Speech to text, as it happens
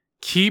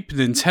Keep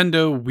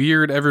Nintendo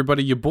weird,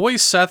 everybody. Your boy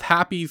Seth,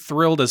 happy,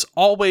 thrilled as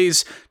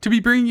always to be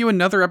bringing you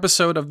another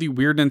episode of the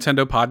Weird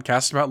Nintendo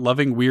podcast about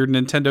loving weird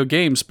Nintendo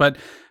games. But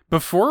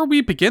before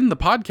we begin the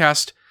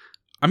podcast,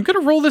 I'm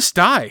going to roll this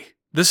die.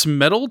 This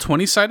metal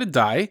 20-sided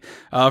die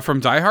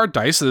from Die Hard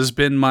Dice that has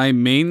been my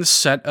main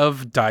set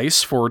of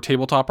dice for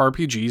tabletop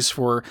RPGs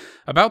for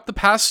about the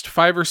past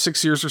 5 or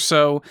 6 years or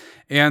so.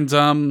 And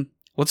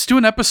let's do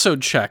an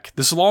episode check.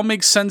 This will all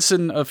make sense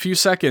in a few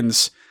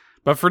seconds.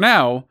 But for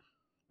now,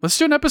 let's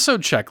do an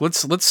episode check.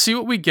 Let's see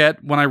what we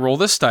get when I roll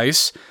this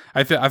dice.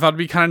 I thought it'd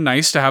be kind of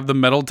nice to have the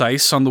metal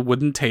dice on the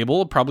wooden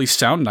table. It'd probably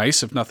sound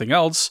nice if nothing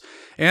else.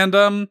 And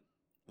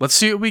let's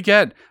see what we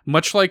get.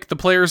 Much like the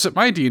players at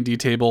my D&D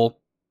table,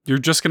 you're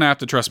just gonna have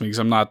to trust me because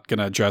I'm not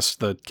gonna adjust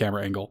the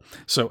camera angle.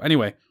 So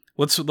anyway,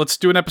 let's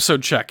do an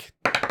episode check.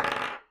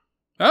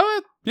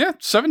 Yeah,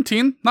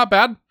 17, not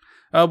bad.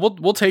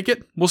 We'll take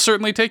it. We'll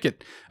certainly take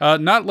it.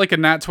 Not like a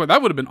nat 20.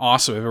 That would have been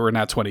awesome if it were a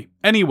nat 20.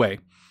 Anyway.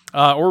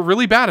 Or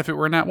really bad if it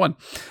were a nat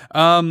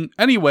 1.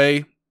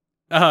 Anyway,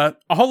 all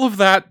of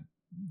that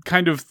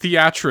kind of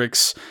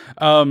theatrics,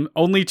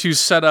 only to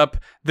set up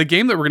the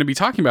game that we're going to be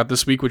talking about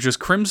this week, which is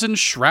Crimson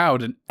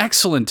Shroud, an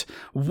excellent,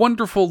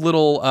 wonderful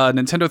little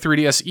Nintendo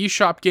 3DS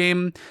eShop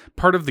game,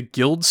 part of the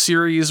Guild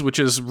series, which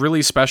is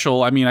really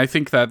special. I mean, I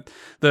think that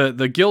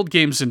the Guild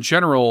games in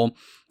general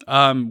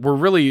were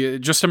really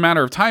just a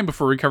matter of time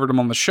before we covered them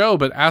on the show.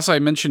 But as I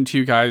mentioned to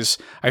you guys,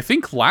 I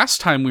think last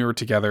time we were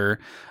together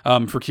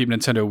for Keep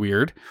Nintendo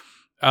Weird,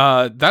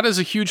 that is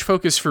a huge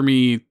focus for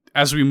me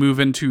as we move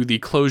into the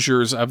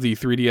closures of the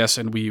 3DS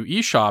and Wii U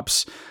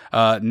eShops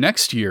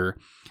next year.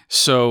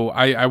 So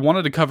I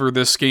wanted to cover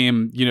this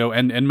game,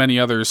 and many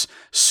others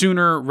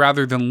sooner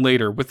rather than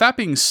later. With that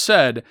being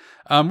said,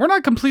 we're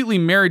not completely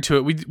married to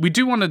it. We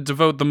do want to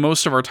devote the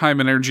most of our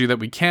time and energy that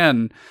we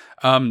can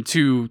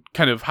to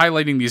kind of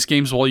highlighting these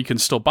games while you can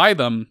still buy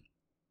them.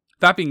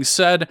 That being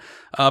said,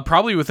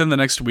 probably within the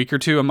next week or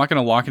two, I'm not going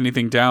to lock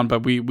anything down,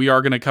 but we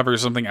are going to cover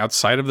something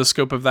outside of the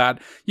scope of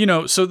that.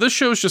 So this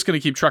show is just going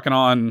to keep trucking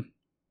on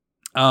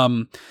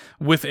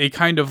with a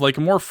kind of like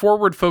more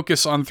forward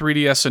focus on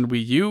 3DS and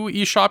Wii U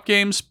eShop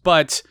games,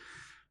 but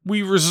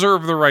we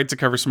reserve the right to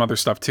cover some other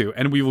stuff too,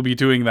 and we will be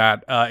doing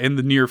that in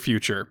the near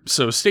future.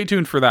 So stay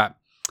tuned for that.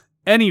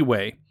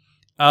 Anyway,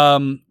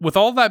 with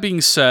all that being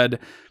said,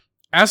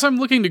 as I'm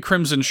looking to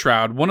Crimson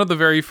Shroud, one of the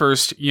very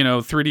first,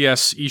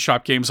 3DS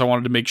eShop games I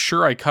wanted to make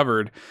sure I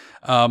covered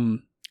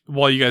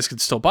while you guys could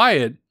still buy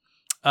it,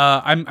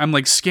 I'm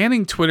like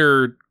scanning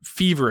Twitter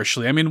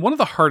feverishly. I mean, one of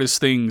the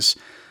hardest things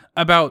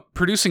about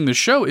producing the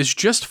show is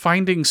just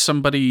finding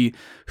somebody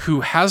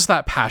who has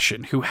that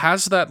passion, who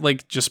has that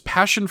like just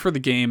passion for the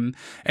game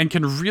and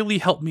can really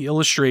help me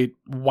illustrate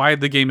why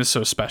the game is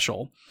so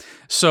special.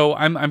 So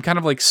I'm kind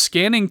of like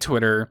scanning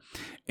Twitter,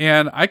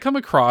 and I come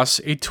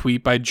across a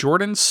tweet by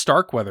Jordan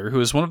Starkweather,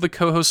 who is one of the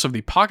co-hosts of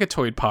the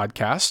Pocketoid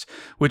podcast,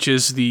 which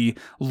is the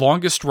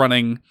longest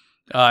running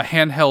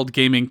handheld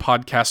gaming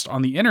podcast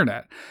on the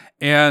internet.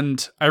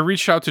 And I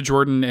reached out to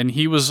Jordan, and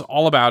he was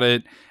all about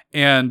it.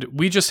 And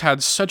we just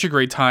had such a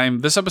great time.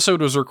 This episode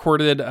was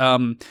recorded,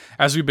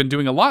 as we've been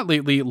doing a lot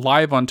lately,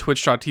 live on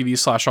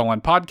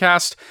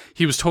twitch.tv/onlinepodcast.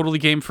 He was totally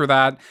game for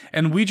that.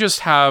 And we just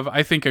have,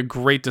 I think, a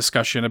great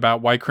discussion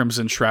about why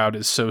Crimson Shroud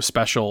is so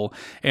special.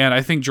 And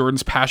I think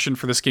Jordan's passion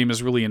for this game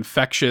is really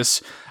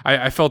infectious.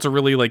 I felt a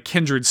really like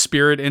kindred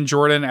spirit in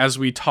Jordan as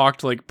we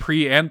talked like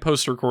pre and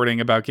post recording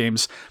about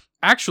games.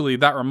 Actually,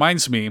 that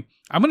reminds me,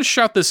 I'm going to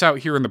shout this out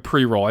here in the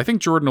pre-roll. I think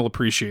Jordan will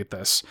appreciate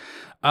this.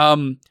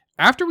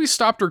 After we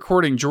stopped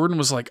recording, Jordan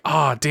was like,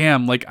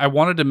 damn, like I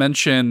wanted to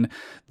mention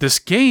this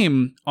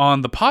game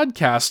on the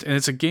podcast, and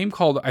it's a game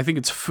called, I think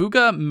it's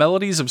Fuga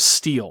Melodies of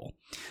Steel.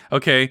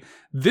 Okay,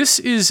 this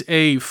is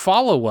a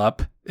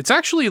follow-up. It's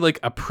actually like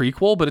a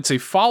prequel, but it's a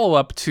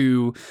follow-up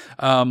to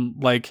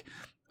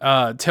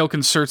Tail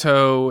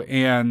Concerto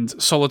and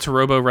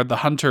Solitarobo Red the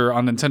Hunter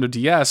on Nintendo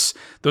DS,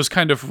 those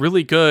kind of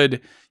really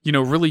good,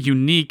 really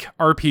unique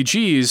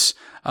RPGs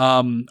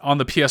on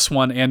the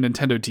PS1 and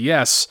Nintendo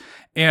DS.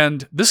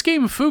 And this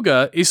game,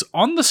 Fuga, is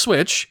on the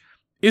Switch,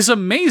 is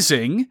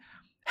amazing,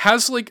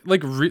 has like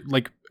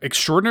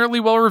extraordinarily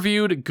well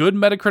reviewed, good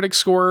Metacritic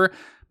score,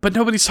 but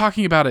nobody's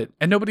talking about it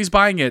and nobody's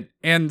buying it.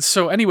 And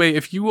so anyway,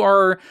 if you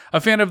are a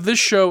fan of this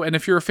show and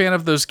if you're a fan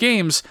of those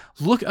games,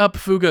 look up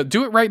Fuga.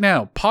 Do it right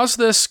now. Pause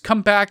this,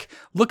 come back,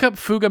 look up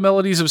Fuga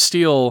Melodies of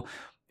Steel,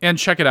 and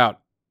check it out.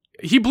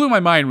 He blew my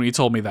mind when he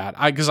told me that,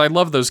 because I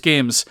love those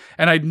games,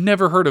 and I'd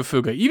never heard of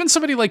Fuga. Even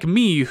somebody like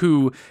me,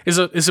 who is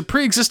a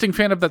pre-existing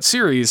fan of that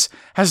series,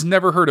 has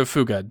never heard of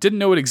Fuga, didn't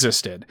know it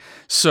existed.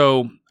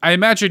 So I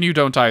imagine you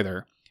don't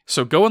either.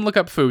 So go and look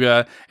up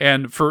Fuga,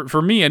 and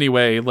for me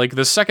anyway, like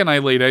the second I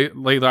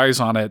laid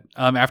eyes on it,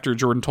 after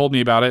Jordan told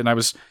me about it, and I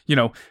was,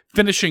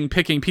 finishing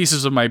picking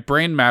pieces of my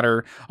brain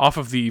matter off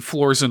of the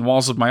floors and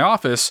walls of my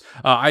office,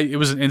 it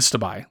was an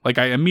insta-buy. Like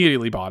I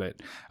immediately bought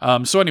it.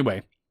 So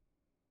anyway,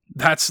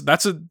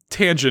 that's a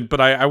tangent,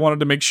 but I wanted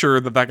to make sure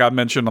that got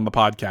mentioned on the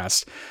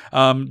podcast.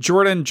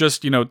 Jordan,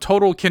 just,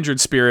 total kindred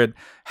spirit,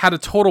 Had a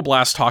total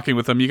blast talking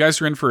with him. You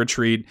guys are in for a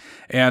treat.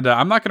 And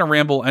I'm not going to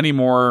ramble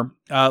anymore.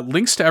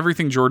 Links to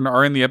everything Jordan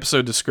are in the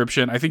episode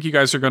description. I think you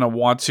guys are going to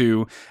want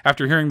to,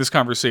 after hearing this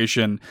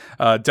conversation,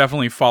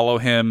 definitely follow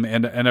him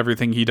and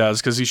everything he does,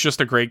 because he's just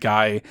a great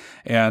guy,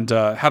 and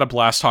had a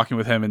blast talking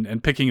with him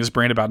and picking his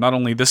brain about not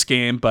only this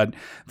game, but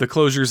the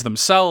closures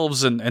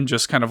themselves and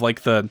just kind of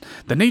like the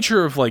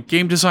nature of like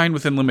game design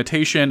within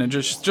limitation, and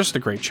just a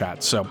great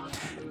chat. So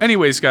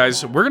anyways,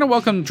 guys, we're going to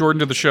welcome Jordan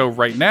to the show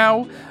right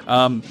now.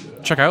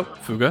 Check out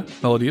Fuga,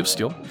 Melody of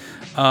Steel.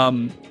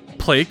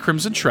 Play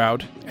Crimson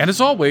Shroud. And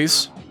as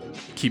always,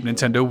 keep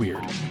Nintendo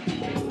weird.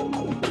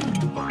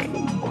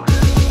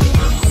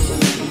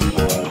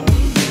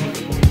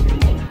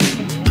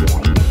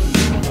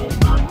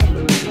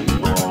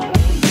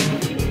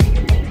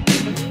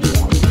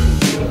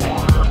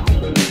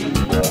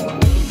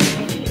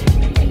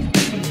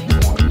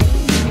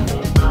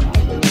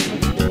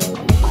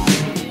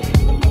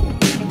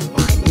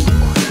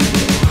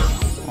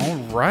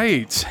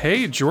 Right.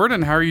 Hey,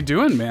 Jordan, how are you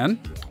doing, man?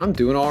 I'm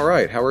doing all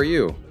right. How are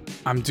you?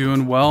 I'm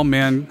doing well,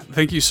 man.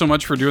 Thank you so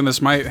much for doing this.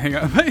 Hang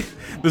on.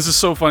 This is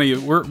so funny.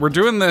 We're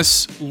doing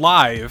this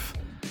live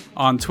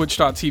on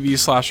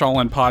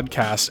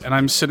twitch.tv/allinpodcast, and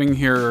I'm sitting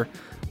here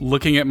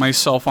looking at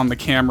myself on the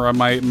camera.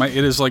 It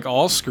is like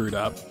all screwed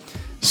up.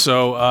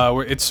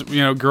 So it's,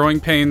 growing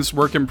pains,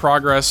 work in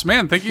progress.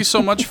 Man, thank you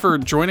so much for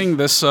joining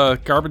this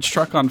garbage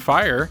truck on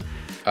fire.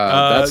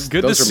 Good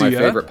to those see are my ya.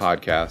 favorite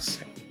podcasts.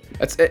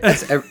 That's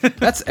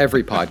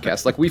every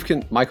podcast. Like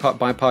my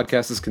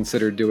podcast is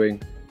considered doing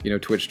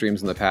Twitch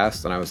streams in the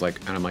past, and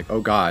I'm like,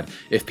 oh god,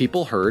 if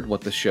people heard what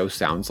the show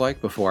sounds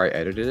like before I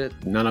edited it,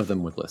 none of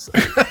them would listen.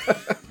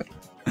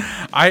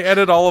 I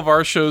edit all of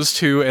our shows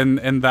too,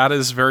 and that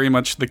is very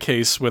much the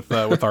case with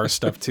our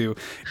stuff too.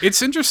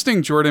 It's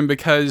interesting, Jordan,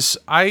 because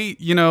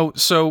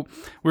so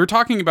we were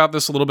talking about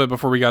this a little bit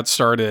before we got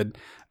started.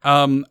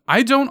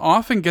 I don't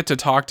often get to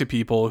talk to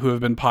people who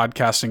have been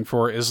podcasting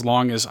for as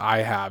long as I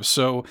have.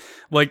 So,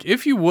 like,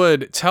 if you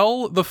would,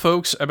 tell the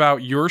folks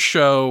about your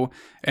show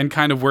and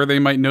kind of where they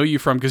might know you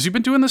from, because you've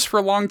been doing this for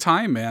a long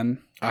time, man.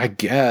 I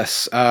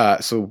guess.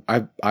 So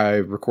I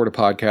record a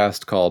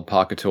podcast called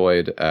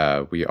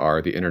Pocketoid. We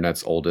are the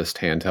internet's oldest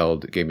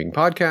handheld gaming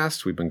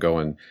podcast. We've been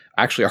going.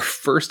 Actually, our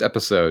first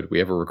episode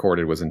we ever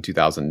recorded was in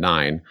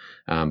 2009.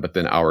 But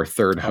then our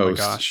third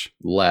host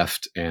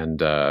left,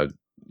 and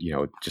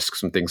just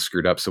some things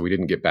screwed up, so we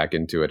didn't get back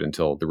into it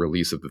until the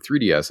release of the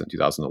 3DS in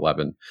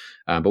 2011.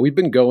 But we've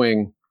been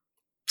going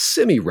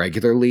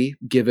semi-regularly,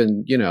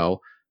 given,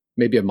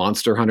 maybe a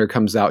Monster Hunter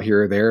comes out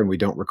here or there and we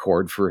don't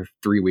record for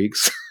 3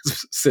 weeks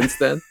since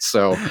then.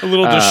 So a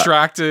little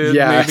distracted.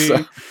 Yeah.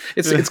 Maybe.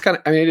 So it's kind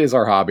of, it is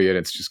our hobby, and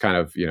it's just kind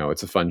of,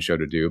 it's a fun show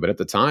to do. But at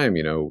the time,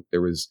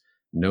 there was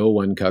no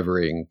one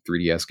covering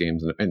 3DS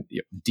games, and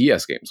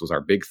DS games was our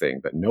big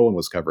thing, but no one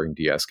was covering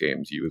DS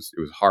games. It was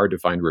hard to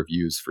find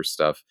reviews for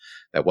stuff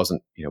that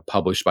wasn't,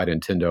 published by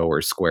Nintendo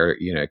or Square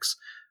Enix.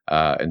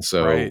 And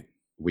so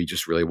we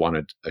just really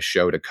wanted a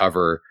show to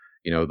cover,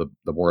 the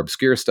more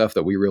obscure stuff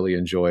that we really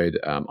enjoyed,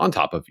 on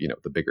top of,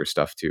 the bigger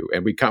stuff too.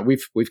 And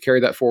we've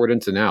carried that forward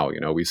into now.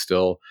 We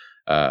still,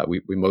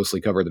 we mostly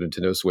cover the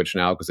Nintendo Switch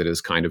now, because it is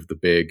kind of the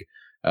big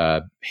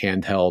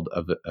handheld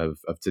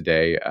of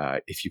today,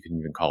 if you can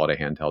even call it a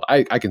handheld.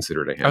 I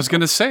consider it a handheld. I was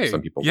gonna say,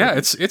 some people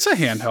it's a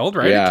handheld,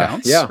 right? Yeah, it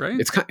counts, yeah. Right?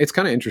 It's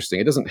kind of interesting.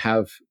 It doesn't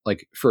have,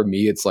 like, for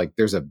me, it's like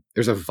there's a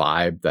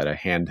vibe that a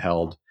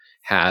handheld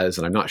has,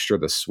 and I'm not sure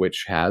the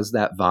Switch has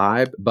that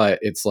vibe, but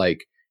it's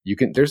like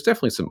there's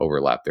definitely some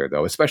overlap there,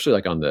 though, especially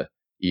like on the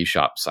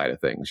eShop side of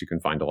things. You can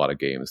find a lot of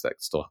games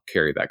that still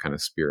carry that kind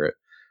of spirit.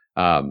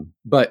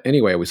 But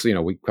anyway,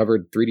 we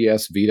covered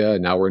 3DS, Vita,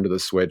 and now we're into the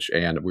Switch,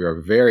 and we are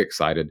very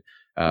excited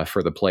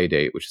for the play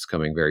date, which is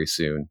coming very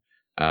soon.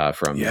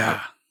 Who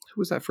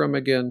was that from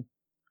again?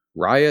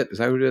 Riot? Is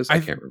that who it is? I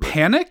can't remember.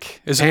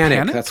 Panic? Is Panic? It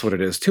Panic? That's what it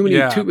is. Too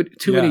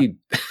many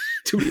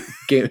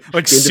game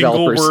like game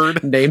developers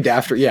word named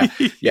after. Yeah,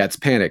 it's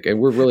Panic, and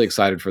we're really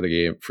excited for the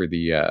game, for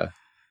the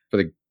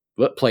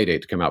play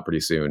date to come out pretty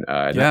soon.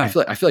 I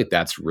feel like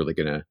that's really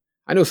gonna.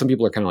 I know some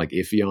people are kind of like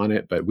iffy on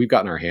it, but we've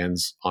gotten our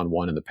hands on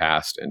one in the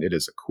past, and it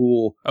is a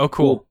cool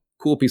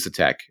piece of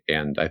tech,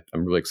 and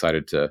I'm really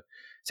excited to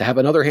have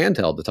another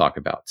handheld to talk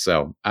about.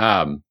 So,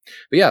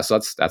 so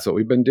that's what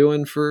we've been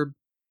doing for,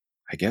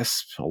 I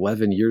guess,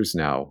 11 years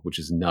now, which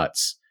is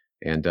nuts.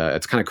 And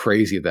it's kind of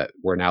crazy that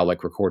we're now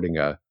like recording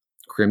a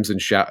Crimson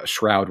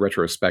Shroud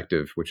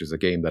retrospective, which is a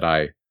game that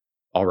I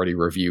already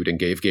reviewed and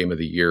gave Game of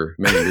the Year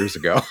many years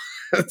ago.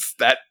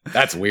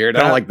 That's weird.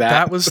 I don't like that.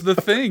 That was the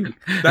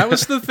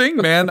thing.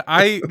 Man.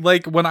 I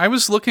like when I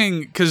was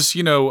looking, because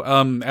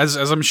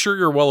as I'm sure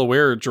you're well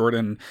aware,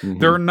 Jordan,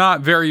 there are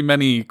not very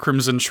many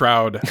Crimson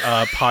Shroud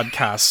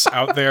podcasts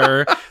out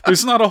there.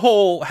 There's not a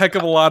whole heck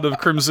of a lot of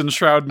Crimson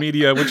Shroud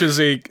media, which is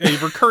a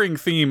recurring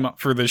theme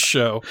for this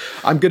show.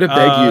 I'm gonna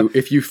beg you,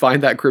 if you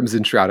find that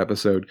Crimson Shroud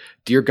episode,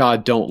 dear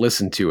God, don't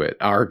listen to it.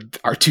 Our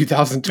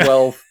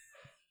 2012.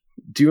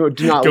 Do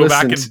not go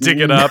listen back and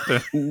dig it up.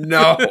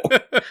 No,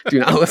 do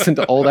not listen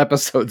to old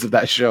episodes of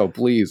that show,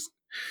 please.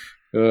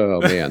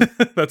 Oh man.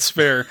 That's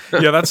fair.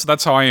 Yeah,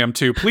 that's how I am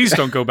too. Please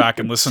don't go back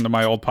and listen to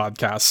my old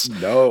podcasts.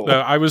 No.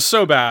 I was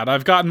so bad.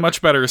 I've gotten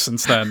much better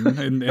since then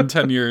in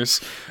 10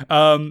 years.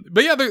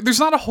 But yeah, there's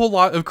not a whole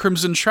lot of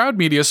Crimson Shroud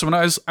media. So when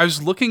I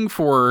was looking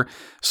for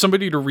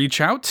somebody to reach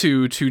out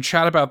to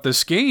chat about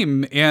this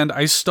game, and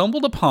I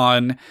stumbled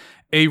upon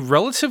a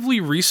relatively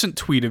recent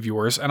tweet of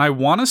yours, and I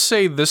want to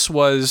say this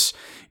was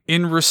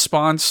in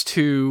response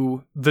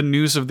to the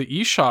news of the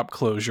eShop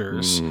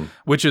closures,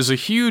 which is a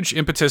huge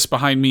impetus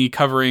behind me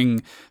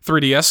covering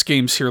 3DS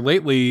games here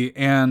lately.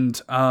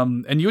 And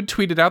you had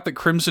tweeted out that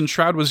Crimson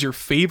Shroud was your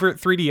favorite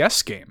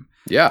 3DS game.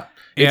 Yeah.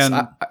 And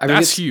I mean,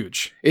 that's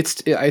huge.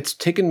 It's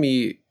taken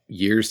me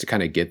years to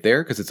kind of get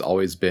there, because it's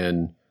always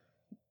been,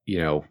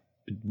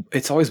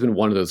 it's always been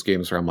one of those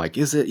games where I'm like,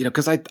 is it,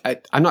 because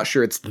I'm not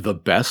sure it's the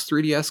best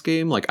 3DS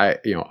game. Like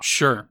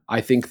Sure.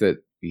 I think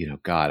that,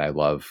 God, I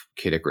love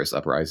Kid Icarus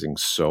Uprising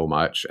so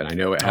much, and I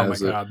know it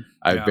has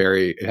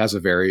it has a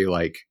very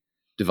like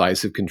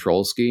divisive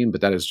control scheme,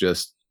 but that is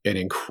just an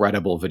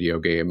incredible video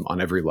game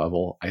on every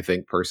level. I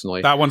think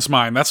personally, that one's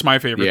mine. That's my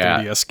favorite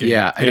 3DS game.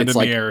 Yeah, Hand in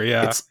the air.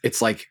 Yeah,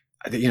 it's like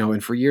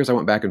and for years I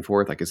went back and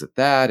forth. Like, is it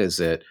that?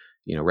 Is it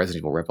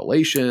Resident Evil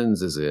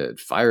Revelations? Is it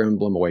Fire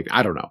Emblem Awakening?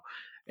 I don't know.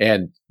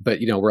 But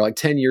we're like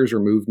 10 years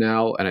removed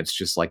now, and it's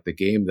just like the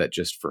game that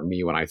just for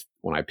me, when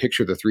I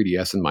picture the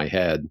 3DS in my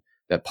head,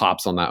 that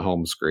pops on that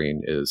home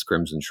screen is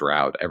Crimson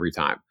Shroud every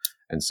time.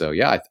 And so,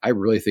 yeah, I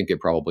really think it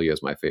probably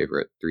is my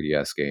favorite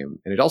 3DS game.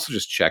 And it also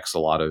just checks a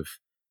lot of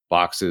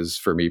boxes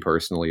for me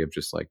personally of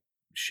just like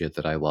shit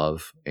that I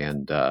love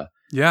and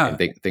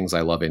things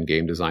I love in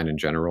game design in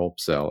general.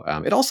 So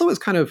it also is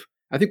kind of,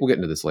 I think we'll get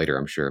into this later,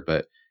 I'm sure,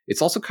 but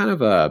it's also kind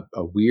of a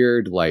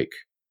weird, like,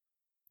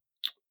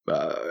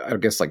 I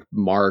guess like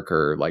mark,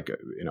 or like,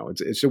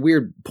 it's a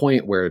weird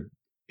point where,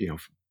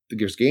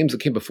 there's games that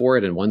came before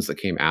it and ones that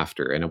came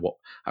after. And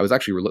I was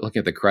actually looking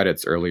at the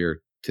credits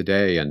earlier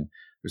today, and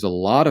there's a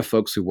lot of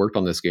folks who worked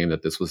on this game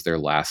that this was their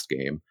last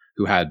game,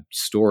 who had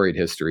storied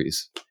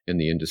histories in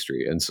the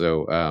industry. And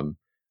so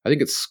I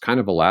think it's kind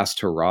of a last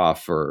hurrah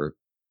for,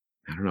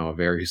 I don't know, a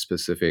very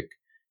specific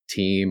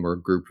team or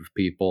group of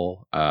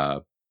people,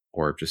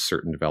 or just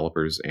certain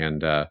developers.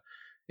 And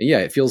yeah,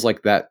 it feels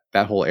like that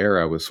whole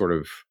era was sort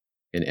of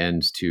an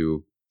end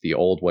to the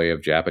old way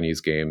of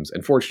Japanese games.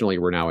 And fortunately,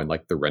 we're now in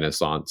like the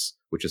Renaissance,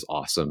 which is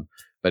awesome.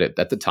 But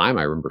at the time,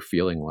 I remember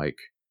feeling like,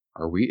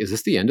 is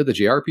this the end of the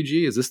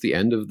JRPG? Is this the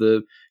end of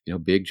the,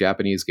 big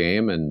Japanese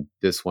game? And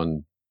this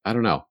one, I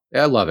don't know.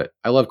 I love it.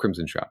 I love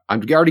Crimson Shroud.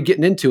 I'm already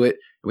getting into it.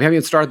 We haven't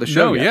even started the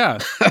show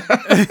yet.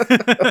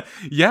 Yeah.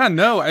 Yeah,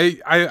 no,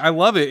 I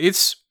love it.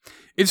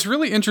 It's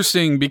really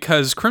interesting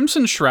because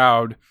Crimson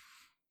Shroud,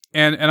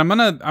 and I'm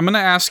gonna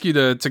ask you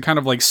to kind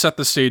of like set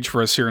the stage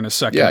for us here in a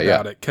second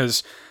about it,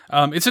 because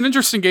it's an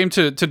interesting game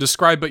to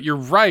describe. But you're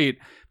right,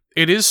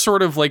 it is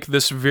sort of like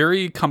this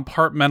very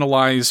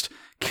compartmentalized,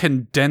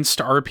 condensed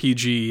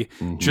RPG.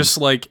 Mm-hmm. Just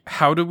like,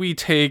 how do we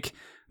take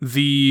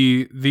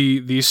the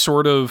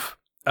sort of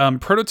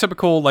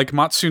prototypical like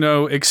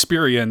Matsuno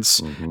experience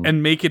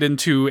and make it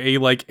into a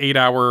like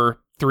 8-hour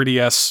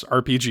 3DS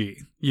RPG,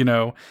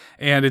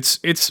 and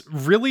it's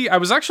really, I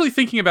was actually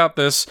thinking about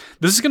this.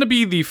 This is going to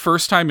be the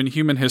first time in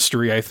human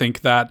history, I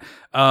think, that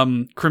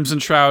Crimson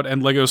Shroud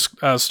and Lego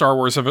Star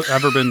Wars have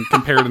ever been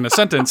compared in a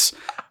sentence.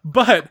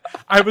 But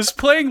I was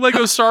playing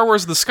Lego Star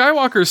Wars: The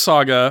Skywalker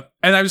Saga,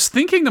 and I was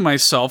thinking to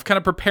myself, kind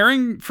of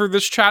preparing for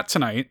this chat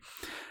tonight,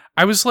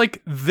 I was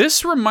like,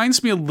 this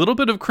reminds me a little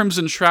bit of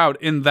Crimson Shroud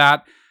in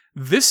that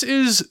this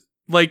is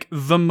like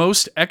the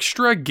most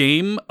extra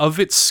game of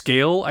its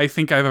scale I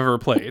think I've ever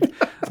played.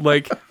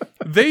 Like,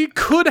 they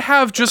could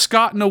have just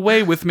gotten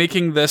away with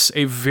making this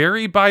a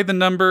very by the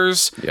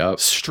numbers,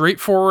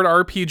 straightforward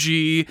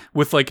RPG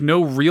with like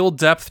no real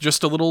depth,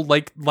 just a little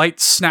like light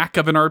snack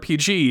of an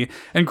RPG.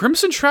 And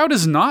Crimson Shroud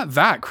is not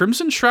that.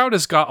 Crimson Shroud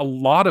has got a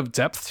lot of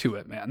depth to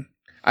it, man.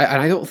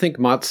 I don't think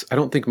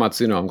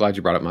Matsuno. I'm glad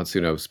you brought up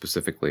Matsuno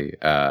specifically.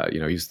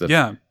 He's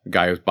the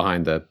guy who's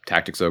behind the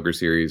Tactics Ogre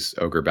series,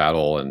 Ogre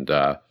Battle, and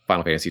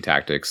Final Fantasy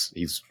Tactics.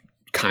 He's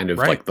kind of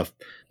like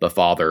the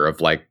father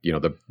of like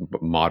the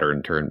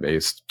modern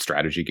turn-based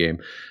strategy game.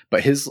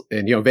 But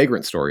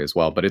Vagrant Story as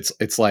well. But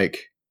it's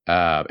like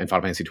in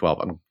Final Fantasy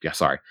 12.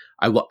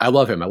 I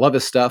love him. I love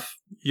his stuff.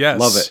 Yes,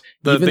 love it.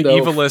 The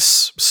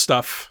Evilus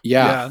stuff.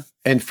 Yeah.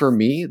 And for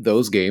me,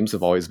 those games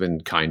have always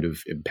been kind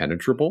of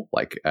impenetrable.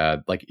 Like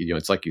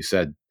it's like you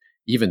said,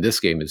 even this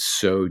game is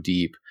so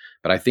deep.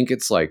 But I think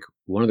it's like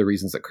one of the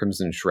reasons that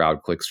Crimson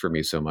Shroud clicks for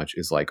me so much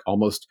is like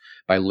almost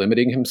by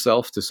limiting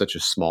himself to such a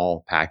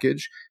small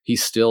package, he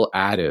still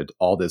added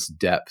all this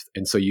depth.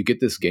 And so you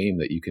get this game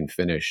that you can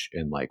finish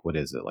in like, what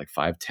is it, like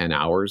 5-10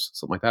 hours,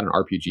 something like that. An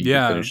RPG you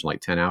can finish in like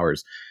 10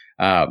 hours.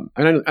 And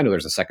I know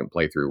there's a second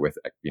playthrough with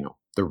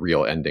the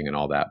real ending and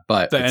all that,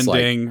 but the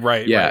ending,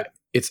 right? Yeah.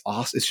 It's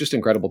awesome. It's just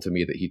incredible to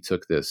me that he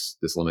took this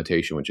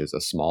limitation, which is a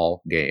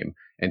small game,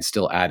 and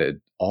still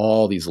added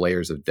all these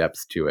layers of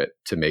depth to it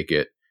to make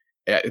it.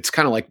 It's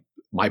kind of like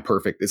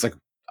it's like,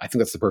 I think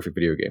that's the perfect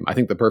video game. I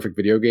think the perfect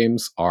video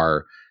games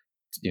are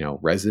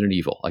Resident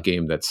Evil, a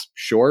game that's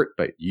short,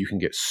 but you can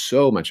get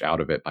so much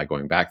out of it by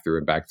going back through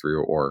and back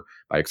through, or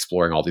by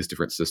exploring all these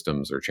different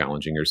systems or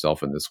challenging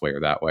yourself in this way or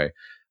that way.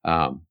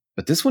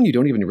 But this one, you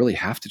don't even really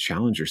have to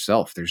challenge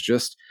yourself. There's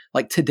just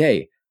like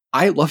today,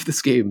 I love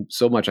this game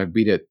so much. I've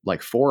beat it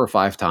like 4 or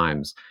 5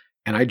 times,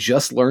 and I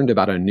just learned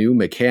about a new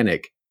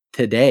mechanic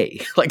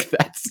today. Like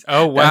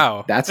oh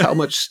wow, that's how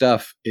much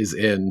stuff is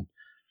in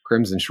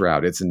Crimson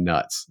Shroud. It's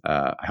nuts.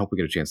 I hope we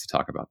get a chance to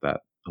talk about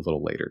that a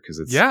little later, because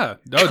it's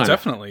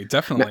definitely.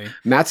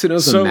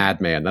 Matsuno's a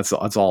madman. That's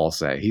all I'll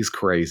say. He's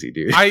crazy,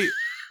 dude.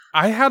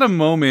 I had a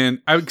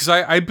moment because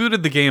I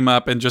booted the game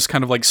up and just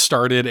kind of like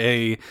started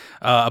a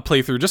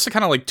playthrough just to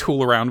kind of like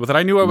tool around with it.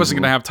 I knew I wasn't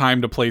going to have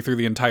time to play through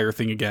the entire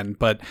thing again,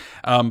 but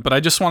I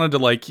just wanted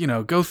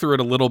to go through it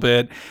a little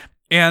bit.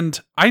 And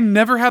I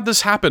never had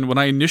this happen when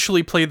I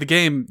initially played the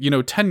game,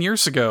 10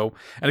 years ago.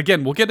 And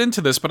again, we'll get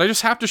into this, but I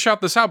just have to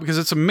shout this out because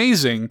it's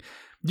amazing.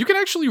 You can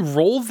actually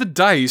roll the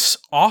dice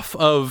off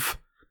of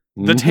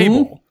the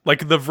table,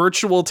 like the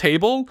virtual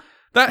table.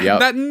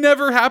 That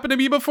never happened to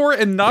me before.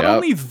 And not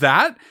only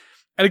that,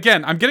 and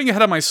again, I'm getting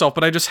ahead of myself,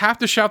 but I just have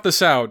to shout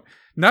this out.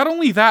 Not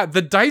only that,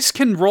 the dice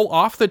can roll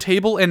off the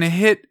table and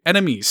hit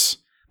enemies,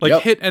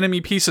 hit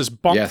enemy pieces,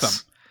 bonk them.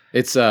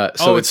 It's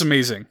it's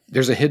amazing.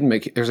 There's a hidden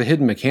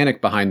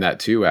mechanic behind that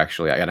too,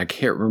 actually, and I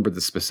can't remember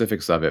the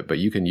specifics of it, but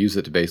you can use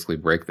it to basically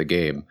break the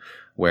game,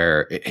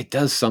 where it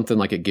does something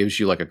like it gives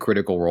you like a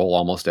critical roll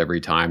almost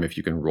every time if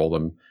you can roll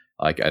them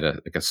like at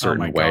a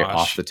certain way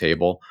off the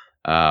table.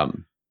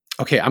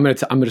 Okay, I'm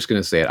just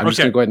gonna say it. I'm just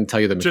gonna go ahead and tell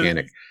you the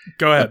mechanic.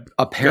 Go ahead.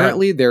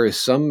 Apparently, there is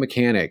some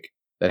mechanic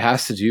that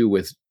has to do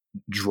with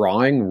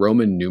drawing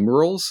Roman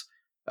numerals.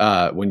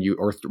 When you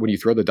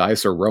throw the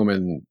dice, or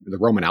the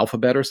Roman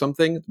alphabet or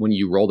something, when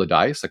you roll the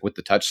dice, like with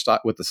the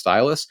with the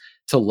stylus,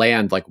 to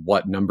land like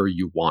what number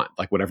you want,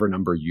 like whatever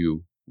number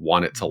you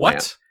want it to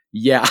land.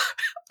 Yeah,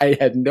 I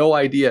had no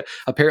idea.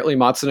 Apparently,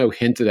 Matsuno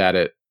hinted at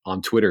it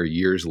on Twitter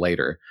years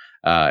later,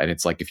 and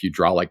it's like if you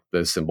draw like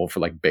the symbol for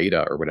like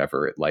beta or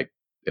whatever,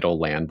 it'll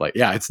land like,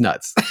 it's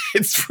nuts.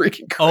 It's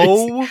freaking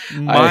crazy.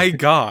 Oh my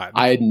God.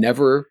 I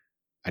never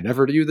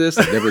do this.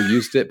 I've never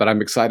used it, but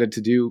I'm excited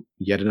to do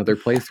yet another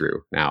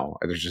playthrough now.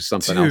 There's just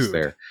something else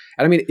there.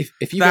 And I mean,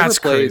 if you've ever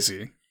played,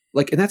 crazy.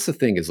 And that's the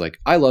thing is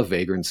I love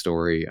Vagrant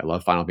Story. I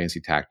love Final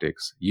Fantasy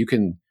Tactics. You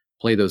can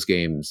play those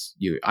games.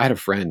 I had a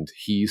friend,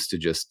 he used to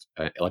just,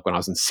 when I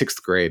was in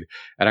 6th grade,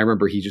 and I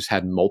remember he just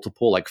had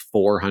multiple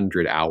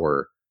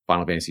 400-hour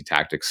Final Fantasy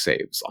Tactics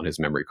saves on his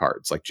memory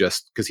cards,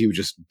 just because he would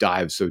just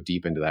dive so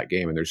deep into that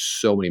game. And there's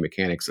so many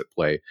mechanics at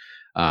play,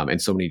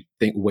 and so many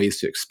ways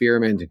to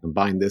experiment and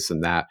combine this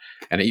and that.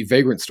 And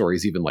Vagrant Story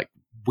is even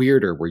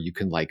weirder, where you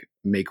can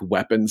make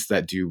weapons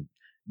that do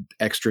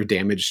extra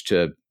damage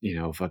to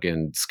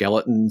fucking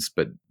skeletons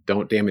but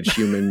don't damage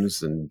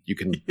humans, and you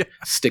can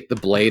stick the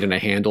blade and a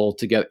handle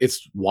together.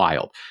 It's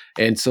wild.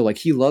 And so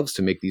he loves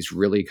to make these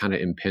really kind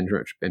of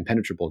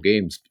impenetrable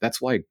games.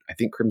 That's why I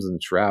think Crimson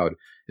Shroud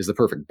is the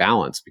perfect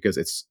balance, because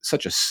it's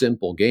such a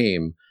simple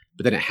game,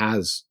 but then it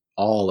has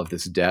all of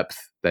this depth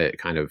that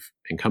kind of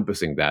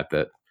encompassing that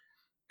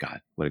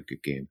God, what a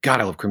good game. God,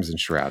 I love Crimson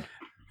Shroud.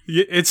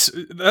 That's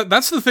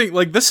the thing.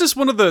 This is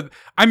one of the.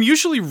 I'm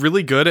usually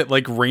really good at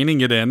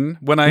reining it in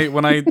when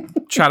I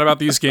chat about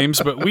these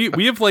games, but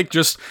we have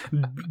just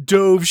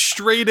dove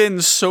straight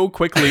in so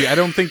quickly. I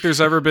don't think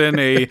there's ever been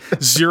a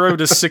 0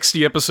 to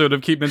 60 episode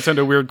of Keep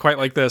Nintendo Weird quite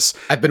like this.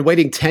 I've been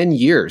waiting 10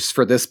 years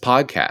for this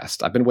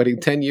podcast. I've been waiting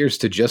 10 years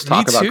to just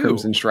talk about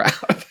Crimson Shroud.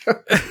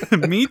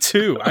 Me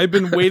too. I've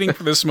been waiting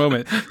for this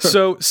moment.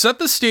 So set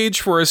the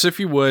stage for us, if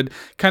you would.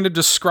 Kind of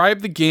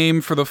describe the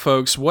game for the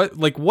folks. What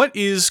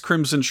is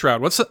Crimson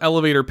Shroud? What's the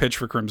elevator pitch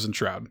for Crimson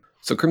Shroud?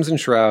 So Crimson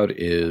Shroud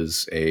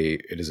is a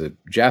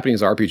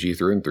Japanese RPG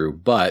through and through,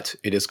 but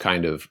it is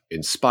kind of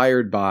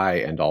inspired by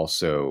and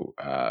also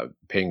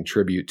paying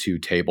tribute to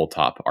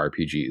tabletop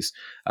RPGs.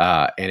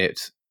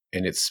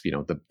 And it's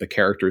the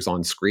characters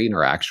on screen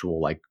are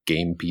actual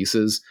game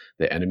pieces.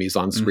 The enemies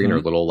on screen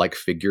are little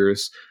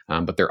figures,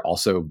 but they're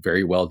also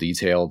very well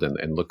detailed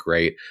and look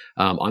great.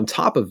 On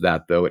top of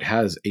that, though, it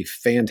has a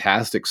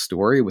fantastic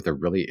story with a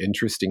really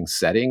interesting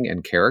setting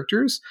and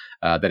characters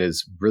that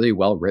is really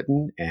well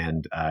written,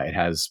 and it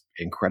has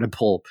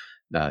incredible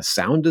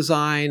sound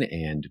design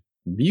and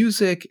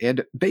music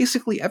and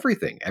basically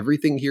everything.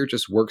 Everything here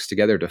just works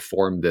together to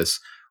form this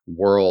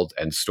world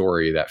and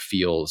story that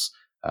feels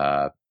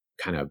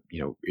kind of,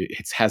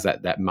 it has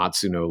that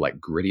Matsuno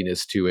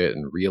grittiness to it,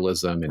 and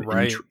realism and,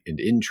 and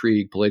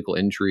intrigue, political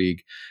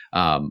intrigue.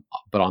 But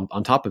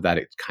on top of that,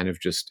 it kind of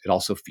it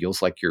also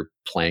feels like you're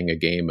playing a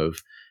game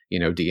of,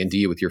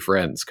 D&D with your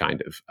friends,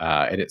 kind of.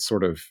 And it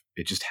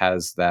just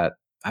has that,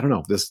 I don't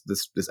know, this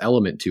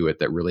element to it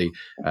that really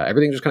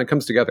everything just kind of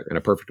comes together in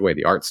a perfect way.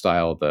 The art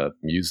style, the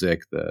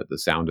music, the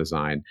sound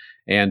design,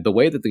 and the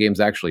way that the game's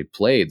actually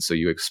played. So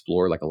you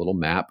explore a little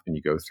map, and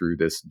you go through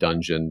this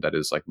dungeon that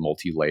is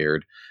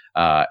multi-layered,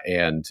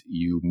 and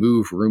you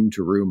move room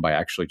to room by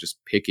actually just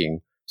picking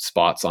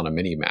spots on a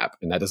mini map.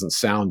 And that doesn't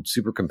sound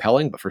super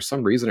compelling, but for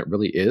some reason it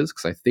really is.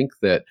 Cause I think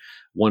that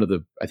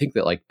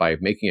like by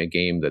making a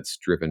game that's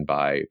driven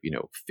by,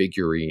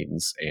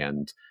 figurines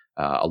and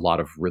a lot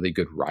of really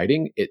good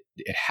writing, it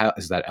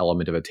has that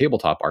element of a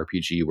tabletop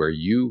RPG where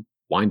you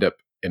wind up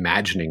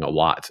imagining a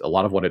lot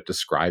of what it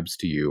describes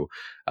to you.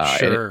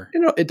 Sure.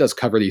 And it does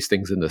cover these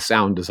things in the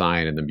sound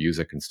design and the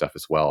music and stuff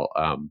as well.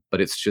 But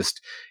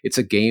it's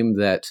a game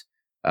that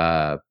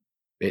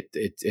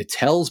it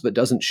tells but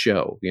doesn't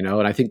show,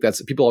 and I think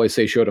that's, people always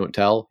say show don't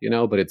tell,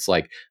 but it's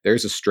like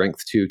there's a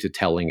strength to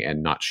telling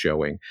and not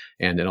showing.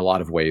 And in a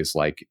lot of ways,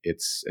 like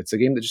it's a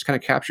game that just kind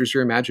of captures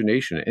your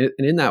imagination. And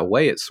in that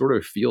way, it sort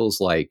of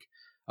feels like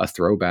a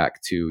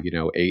throwback to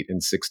 8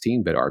 and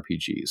 16-bit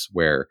RPGs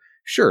where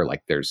sure,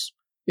 like there's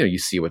you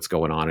see what's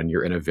going on and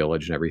you're in a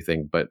village and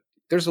everything, but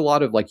there's a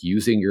lot of like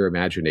using your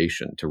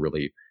imagination to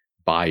really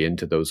buy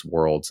into those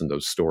worlds and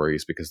those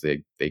stories, because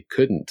they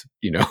couldn't,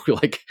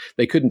 like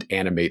they couldn't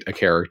animate a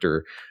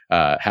character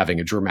having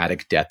a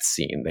dramatic death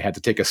scene. They had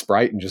to take a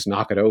sprite and just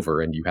knock it over,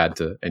 and you had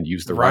to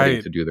use the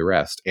writing to do the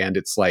rest. And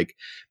it's like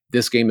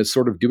this game is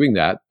sort of doing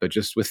that, but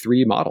just with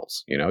 3D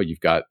models.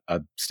 You've got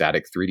a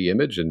static 3D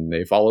image and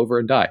they fall over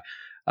and die.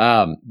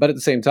 But at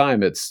the same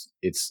time, it's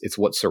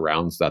what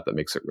surrounds that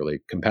makes it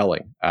really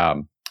compelling.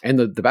 And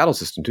the battle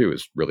system too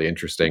is really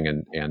interesting.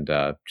 And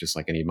just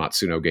like any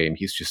Matsuno game,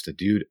 he's just a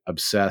dude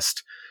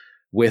obsessed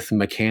with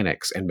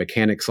mechanics and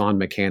mechanics on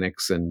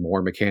mechanics and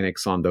more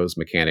mechanics on those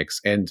mechanics.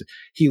 And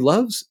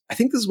I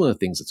think this is one of the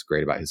things that's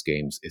great about his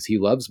games is he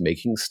loves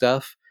making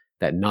stuff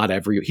that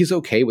he's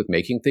okay with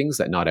making things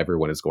that not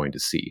everyone is going to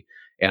see.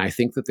 And I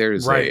think that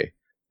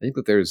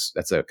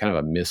that's a kind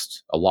of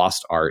a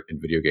lost art in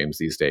video games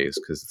these days,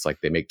 because it's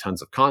like they make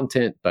tons of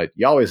content, but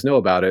you always know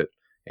about it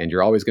and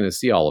you're always going to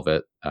see all of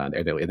it. And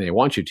they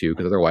want you to,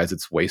 because otherwise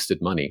it's wasted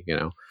money,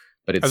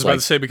 But it's I was about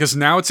to say, because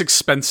now it's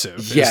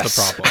expensive yes. is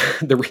the problem.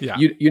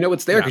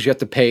 It's there because you have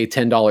to pay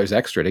 $10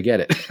 extra to get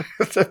it.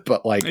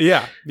 But like,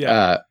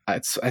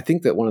 I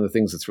think that one of the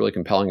things that's really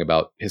compelling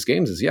about his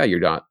games is,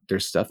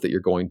 there's stuff that you're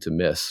going to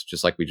miss.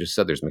 Just like we just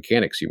said, there's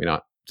mechanics you may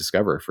not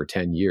discover for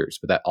 10 years,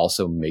 but that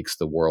also makes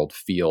the world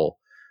feel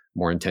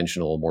more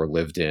intentional, more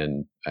lived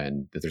in,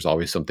 and that there's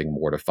always something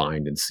more to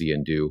find and see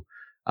and do.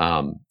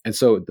 And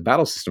so the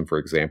battle system, for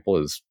example,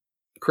 is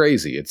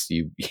crazy. It's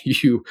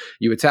you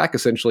attack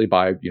essentially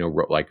by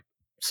like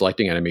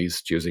selecting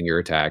enemies, choosing your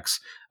attacks,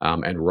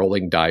 and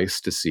rolling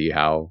dice to see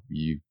how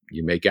you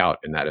make out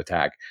in that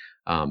attack.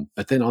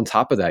 But then on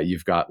top of that,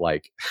 you've got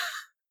like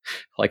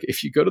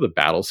if you go to the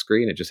battle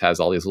screen, it just has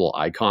all these little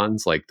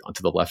icons like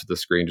onto the left of the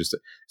screen. It's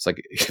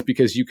like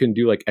because you can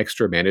do like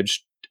extra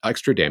damage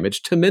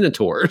to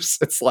minotaurs.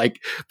 It's like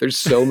there's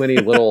so many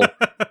little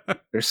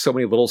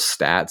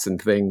stats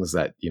and things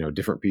that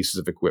different pieces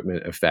of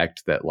equipment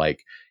affect that,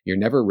 like, you're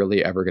never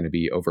really ever going to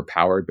be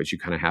overpowered, but you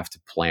kind of have to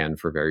plan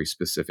for very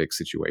specific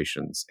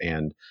situations.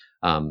 And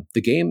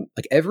the game,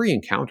 like every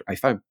encounter,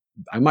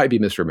 I might be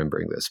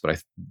misremembering this,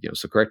 but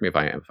so correct me if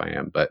I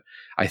am, but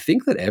I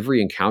think that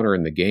every encounter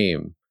in the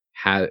game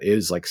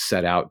is like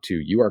set out to,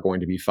 you are going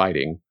to be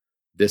fighting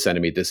this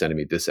enemy, this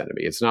enemy, this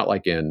enemy. It's not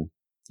like in,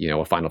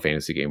 a Final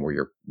Fantasy game where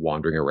you're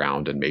wandering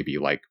around and maybe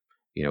like,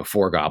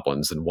 4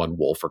 goblins and 1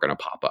 wolf are going to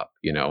pop up,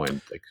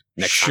 and like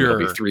next time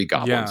there'll be 3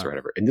 goblins or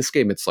whatever. In this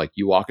game, it's like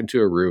you walk into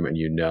a room and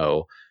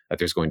that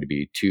there's going to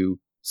be 2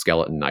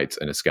 skeleton knights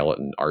and a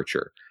skeleton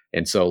archer.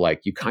 And so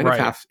like you kind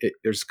of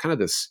there's kind of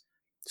this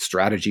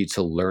strategy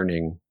to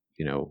learning,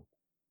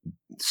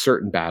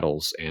 certain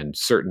battles and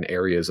certain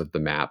areas of the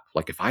map.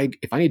 Like if I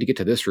need to get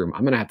to this room,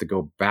 I'm going to have to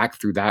go back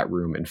through that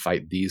room and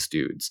fight these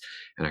dudes.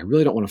 And I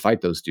really don't want to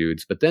fight those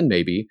dudes. But then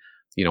maybe,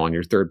 on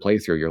your 3rd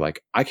playthrough, you're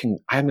like, I'm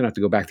going to have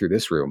to go back through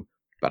this room,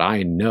 but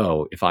I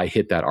know if I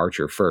hit that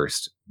archer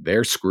first,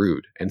 they're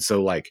screwed. And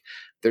so like,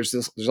 there's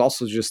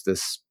also just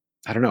this,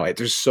 I don't know,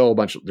 there's so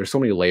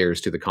many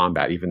layers to the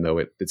combat, even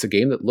though it's a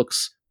game that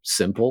looks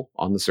simple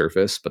on the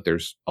surface, but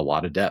there's a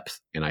lot of depth.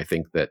 And I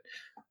think that,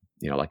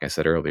 like I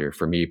said earlier,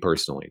 for me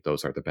personally,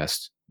 those are the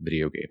best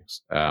video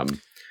games. I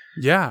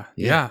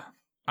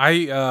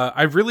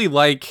really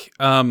like,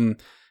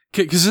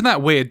 because in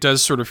that way, it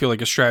does sort of feel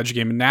like a strategy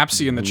game. And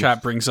Napsy in the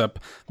chat brings up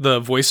the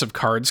Voice of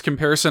Cards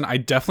comparison. I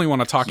definitely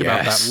want to talk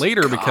about that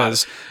later,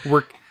 because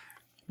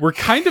we're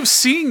kind of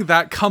seeing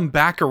that come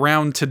back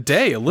around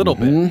today a little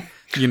bit.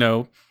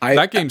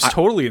 That game's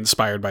totally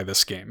inspired by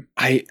this game.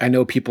 I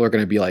know people are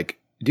going to be like,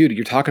 dude,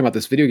 you're talking about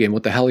this video game.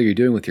 What the hell are you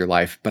doing with your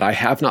life? But I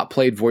have not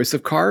played Voice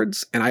of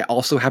Cards, and I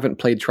also haven't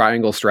played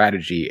Triangle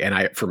Strategy.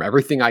 And from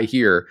everything I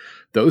hear,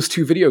 those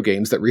 2 video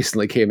games that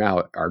recently came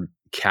out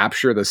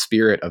capture the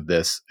spirit of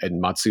this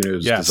and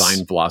Matsuno's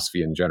design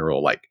philosophy in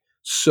general, like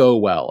so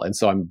well. And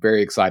so I'm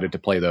very excited to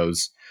play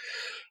those.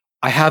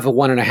 I have a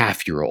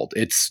 1.5-year-old.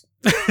 It's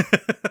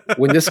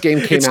when this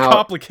game came out,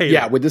 complicated.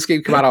 Yeah, when this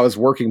game came out, I was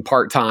working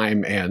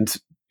part-time and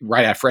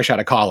fresh out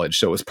of college.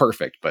 So it was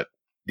perfect. But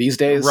these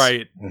days,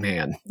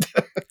 man,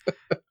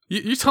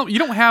 you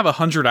don't have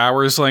 100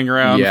 hours laying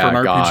around for an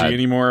RPG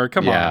anymore.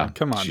 Come on,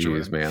 Jeez,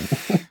 Jordan. man.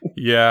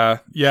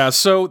 Yeah.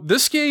 So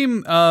this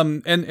game,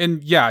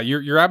 and yeah,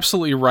 you're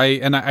absolutely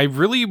right. And I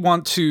really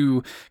want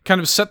to kind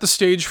of set the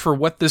stage for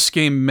what this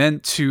game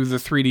meant to the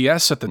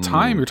 3DS at the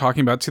time. You're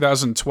talking about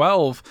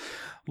 2012,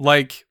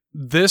 like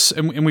this,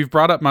 and we've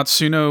brought up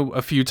Matsuno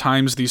a few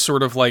times. These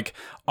sort of like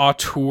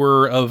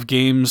auteur of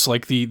games,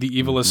 like the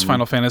Evilus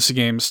Final Fantasy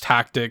games,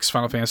 Tactics,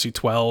 Final Fantasy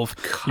 12.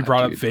 You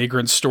brought up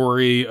Vagrant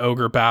Story,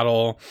 Ogre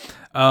Battle.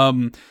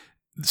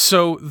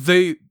 So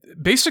they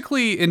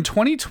basically in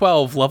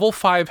 2012, Level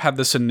 5 had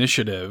this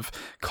initiative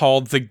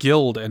called the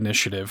Guild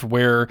Initiative,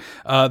 where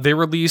they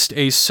released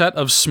a set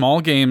of small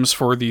games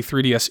for the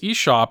 3DS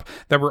eShop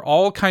that were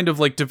all kind of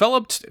like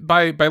developed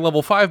by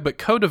Level 5, but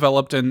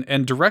co-developed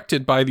and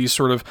directed by these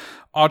sort of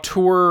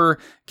auteur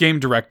game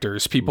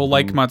directors, people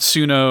like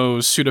Matsuno,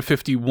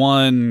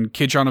 Suda51,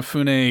 Keiji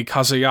Inafune,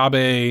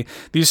 Kazayabe,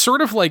 these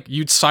sort of like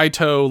Yu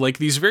Saito, like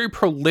these very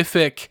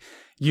prolific,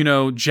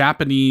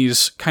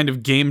 Japanese kind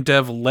of game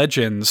dev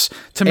legends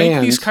to make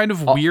these kind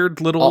of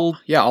weird little all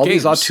games.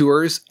 These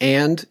auteurs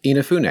and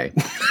Inafune.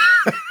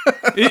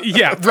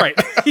 Yeah, right.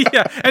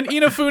 Yeah, and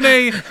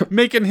Inafune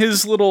making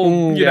his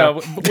little,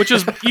 which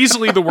is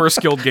easily the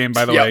worst Guild game,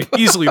 by the way.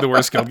 Easily the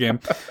worst Guild game.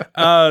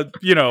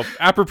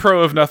 Apropos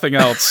of nothing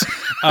else.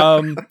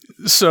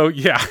 So,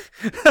 yeah.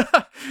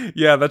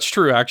 Yeah, that's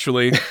true,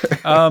 actually.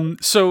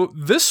 So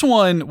this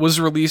one was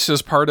released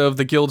as part of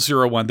the Guild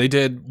 01. They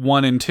did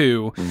 1 and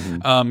 2,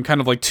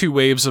 kind of like 2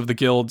 waves of the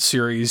Guild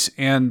series.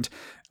 And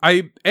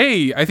I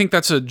think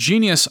that's a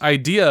genius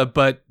idea,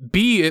 but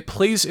B, it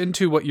plays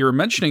into what you were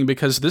mentioning,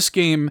 because this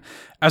game,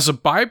 as a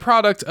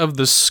byproduct of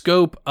the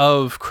scope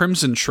of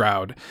Crimson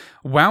Shroud,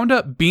 wound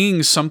up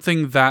being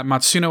something that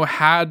Matsuno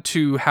had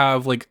to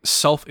have like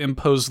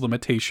self-imposed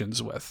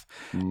limitations with.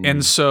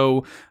 And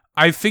so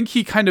I think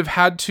he kind of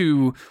had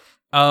to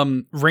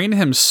rein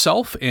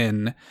himself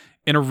in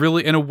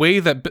a way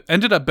that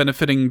ended up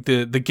benefiting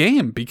the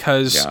game,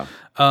 because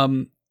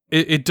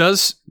it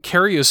does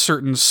carry a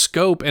certain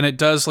scope, and it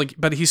does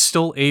but he's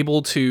still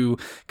able to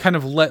kind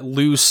of let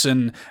loose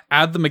and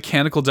add the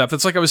mechanical depth.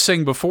 It's like I was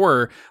saying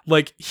before,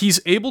 like he's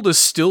able to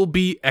still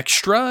be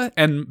extra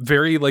and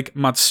very like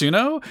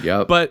Matsuno,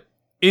 but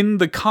in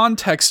the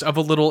context of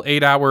a little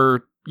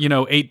 8-hour,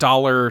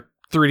 $8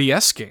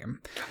 3DS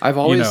game. I've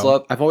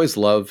always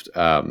loved,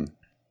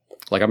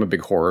 like I'm a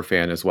big horror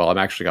fan as well. I've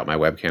actually got my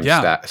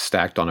webcam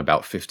stacked on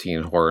about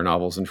 15 horror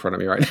novels in front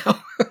of me right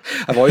now.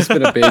 I've always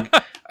been a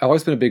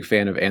big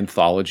fan of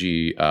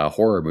anthology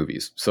horror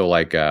movies. So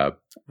like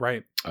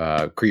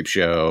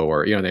Creepshow,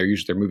 or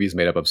they're movies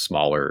made up of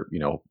smaller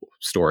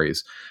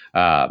stories.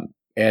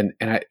 And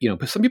I,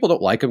 some people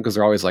don't like them because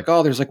they're always like,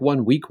 oh, there's like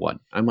one weak one.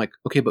 I'm like,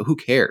 okay, but who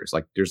cares?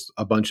 Like, there's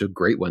a bunch of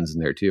great ones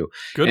in there too.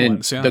 Good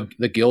ones, yeah.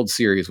 The Guild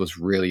series was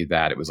really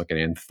that. It was like an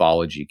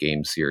anthology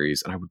game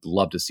series, and I would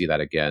love to see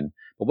that again.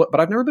 But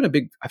I've never been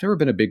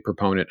a big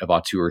proponent of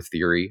auteur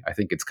theory. I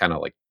think it's kind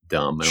of like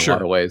dumb in a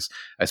lot of ways.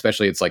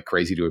 Especially, it's like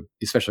crazy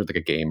especially with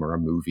like a game or a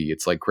movie.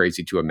 It's like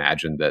crazy to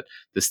imagine that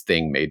this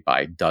thing made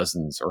by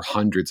dozens or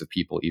hundreds of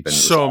people, even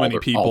so many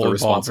people, all the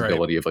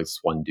responsibility of like this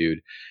one dude.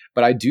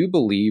 But I do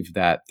believe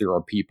that there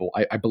are people.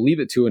 I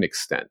believe it to an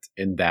extent,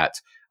 in that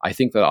I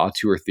think that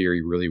auteur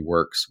theory really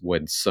works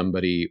when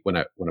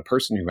a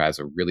person who has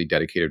a really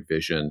dedicated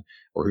vision,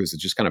 or who's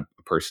just kind of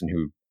a person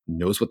who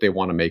knows what they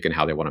want to make and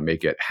how they want to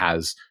make it,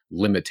 has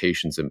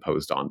limitations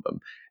imposed on them.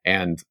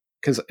 And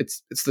because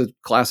it's the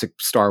classic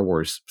Star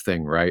Wars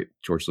thing, right?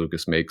 George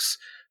Lucas makes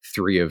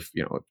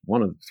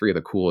one of 3 of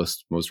the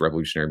coolest, most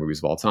revolutionary movies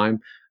of all time.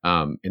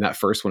 And that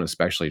first one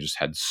especially just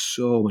had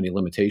so many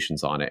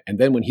limitations on it. And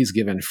then when he's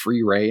given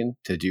free reign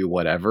to do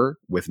whatever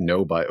with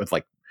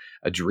like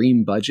a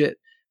dream budget,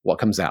 what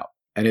comes out?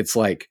 And it's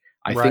like,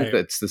 I think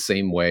that's the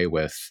same way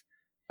with,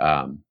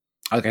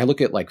 I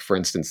look at, like, for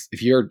instance,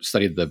 if you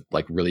studied the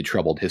like really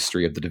troubled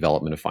history of the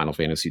development of Final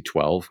Fantasy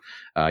 12,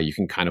 you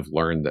can kind of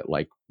learn that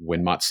like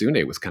when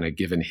Matsune was kind of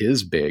given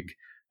his big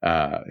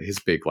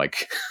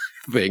like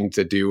thing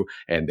to do,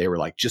 and they were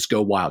like, just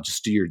go wild,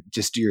 just do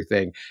your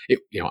thing.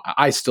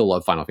 I still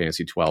love Final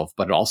Fantasy 12,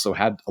 but it also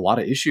had a lot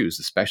of issues,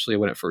 especially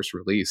when it first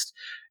released.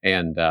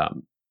 And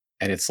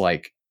it's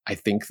like, I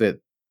think that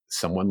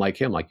someone like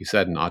him, like you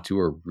said, an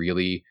auteur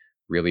really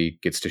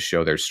gets to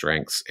show their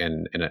strengths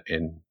in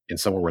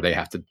somewhere where they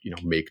have to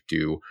make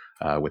do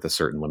with a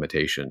certain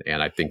limitation.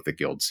 And I think the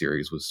Guild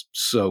series was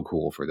so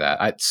cool for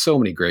that. So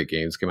many great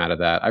games came out of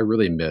that. I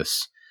really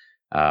miss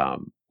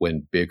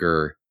when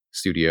bigger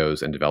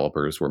studios and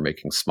developers were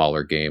making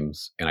smaller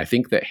games, and I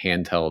think that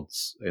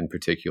handhelds in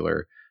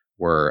particular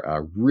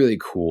were really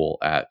cool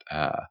at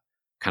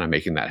kind of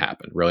making that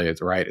happen. Really,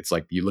 it's right. It's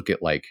like you look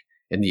at like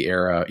in the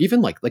era,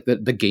 even like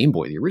the Game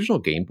Boy, the original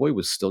Game Boy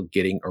was still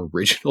getting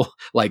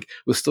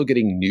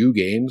new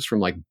games from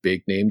like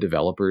big name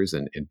developers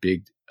and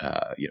big,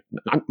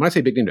 when I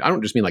say big name, I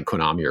don't just mean like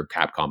Konami or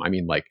Capcom. I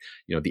mean like,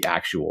 the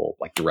actual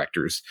like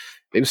directors.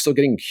 They were still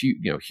getting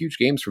huge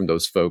games from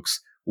those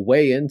folks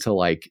way into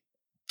like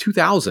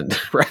 2000,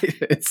 right?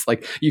 It's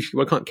like you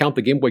count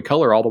the Game Boy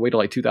Color all the way to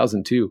like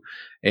 2002.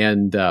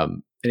 And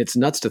and it's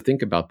nuts to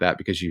think about that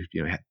because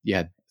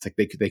it's like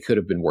they could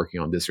have been working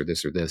on this or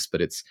this or this,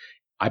 but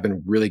I've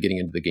been really getting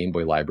into the Game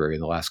Boy library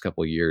in the last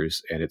couple of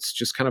years, and it's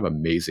just kind of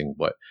amazing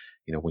what,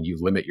 when you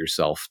limit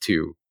yourself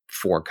to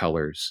 4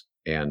 colors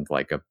and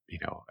like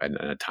and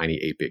a tiny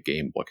 8-bit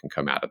game, what can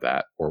come out of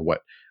that, or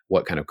what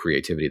kind of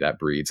creativity that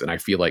breeds. And I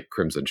feel like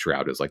Crimson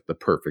Shroud is like the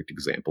perfect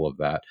example of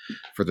that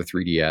for the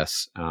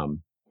 3DS.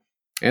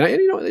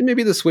 And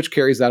maybe the Switch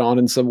carries that on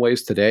in some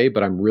ways today,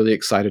 but I'm really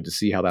excited to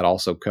see how that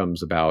also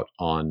comes about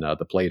on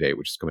the Playdate,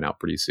 which is coming out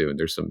pretty soon.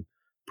 There's some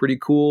pretty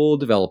cool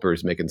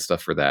developers making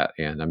stuff for that,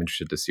 and I'm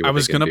interested to see what I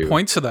was going to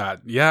point to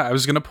that. Yeah, I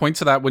was going to point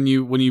to that when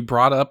you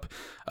brought up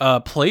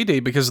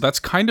Playdate, because that's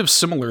kind of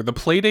similar. The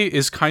Playdate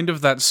is kind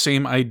of that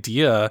same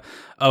idea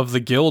of the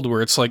guild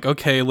where it's like,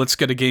 okay, let's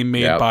get a game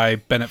made by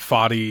Bennett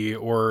Foddy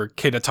or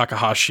Keita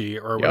Takahashi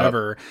or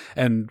whatever,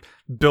 and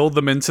build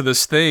them into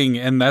this thing.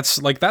 And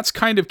that's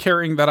kind of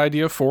carrying that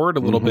idea forward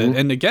a little bit.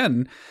 And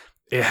again,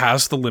 it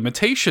has the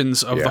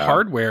limitations of the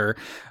hardware,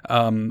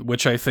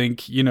 which I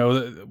think,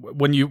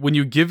 when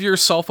you give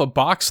yourself a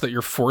box that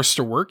you're forced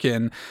to work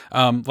in,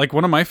 like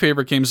one of my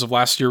favorite games of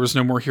last year was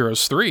No More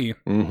Heroes 3,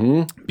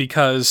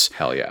 because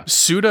hell yeah,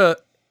 Suda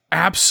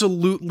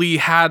absolutely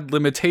had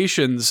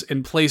limitations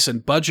in place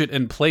and budget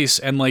in place,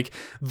 and like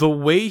the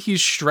way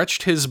he's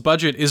stretched his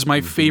budget is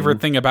my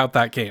favorite thing about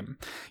that game,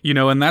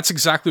 and that's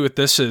exactly what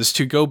this is.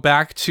 To go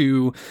back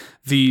to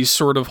the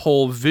sort of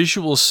whole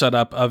visual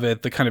setup of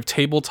it, the kind of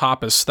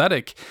tabletop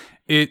aesthetic,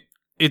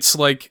 it's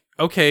like,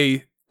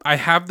 okay, I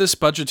have this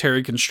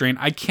budgetary constraint.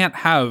 I can't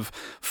have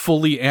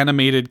fully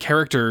animated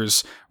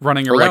characters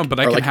running around, but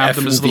I can have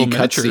them as little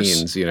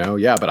miniatures.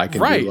 But I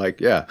can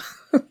do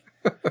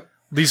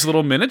these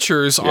little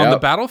miniatures on the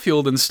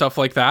battlefield and stuff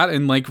like that,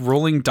 and like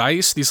rolling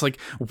dice, these like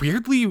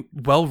weirdly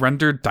well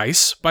rendered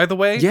dice, by the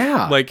way.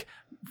 Yeah. Like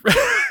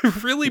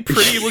really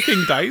pretty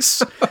looking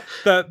dice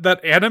that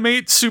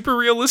animate super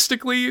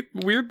realistically,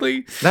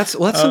 weirdly. That's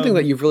something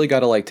that you've really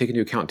got to like take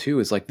into account too,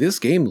 is like this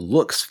game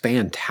looks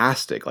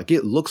fantastic. Like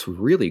it looks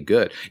really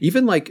good.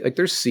 Even like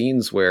there's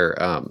scenes where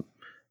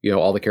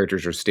all the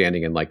characters are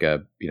standing in like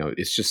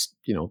it's just,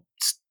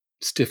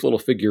 stiff little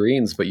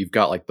figurines, but you've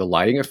got like the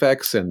lighting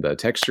effects and the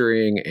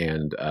texturing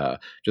and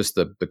just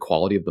the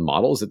quality of the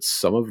models. It's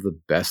some of the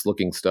best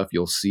looking stuff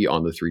you'll see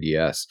on the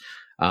 3DS.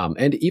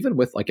 And even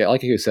with like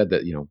you said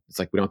that, it's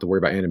like we don't have to worry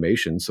about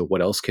animation. So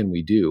what else can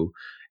we do?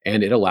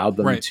 And it allowed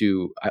them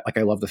to,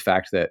 I love the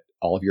fact that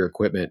all of your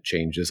equipment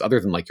changes, other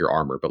than like your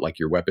armor, but like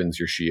your weapons,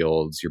 your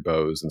shields, your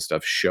bows and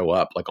stuff show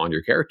up like on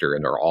your character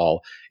and are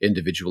all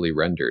individually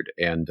rendered.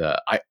 And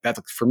that's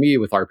for me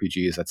with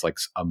RPGs, that's like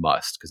a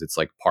must, because it's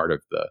like part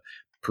of the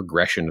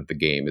progression of the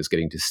game is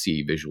getting to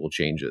see visual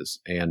changes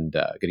and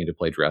getting to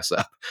play dress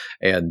up.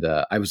 And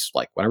I was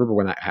like, when I remember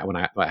when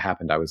that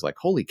happened, I was like,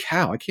 holy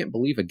cow, I can't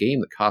believe a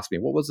game that cost me,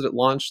 what was it at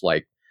launch?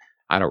 Like,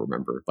 I don't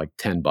remember, like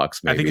 $10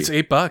 maybe. I think it's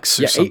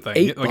 $8 or something.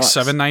 $8 like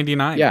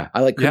 $7.99. Yeah,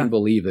 I like couldn't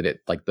believe that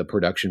it like the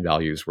production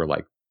values were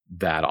like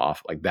that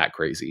off, like that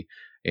crazy.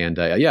 And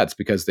it's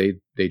because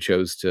they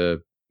chose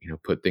to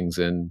put things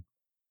in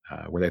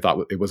where they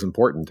thought it was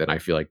important, and I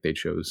feel like they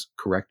chose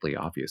correctly,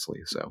 obviously.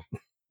 So.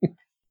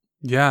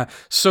 Yeah.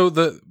 So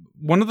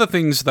one of the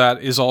things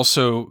that is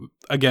also,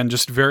 again,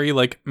 just very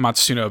like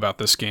Matsuno about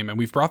this game, and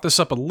we've brought this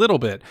up a little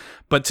bit,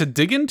 but to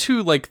dig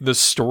into like the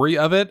story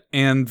of it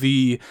and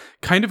the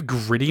kind of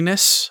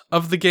grittiness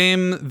of the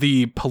game,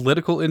 the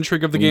political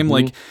intrigue of the game,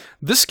 like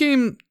this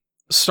game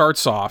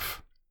starts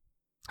off,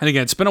 and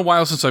again, it's been a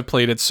while since I've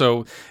played it,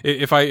 so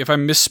if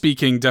I'm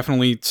misspeaking,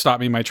 definitely stop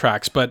me in my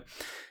tracks. But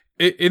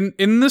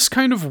in this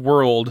kind of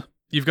world,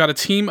 you've got a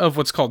team of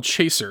what's called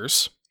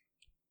chasers,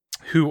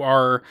 who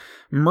are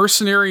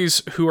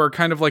mercenaries who are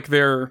kind of like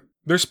their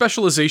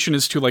specialization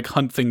is to like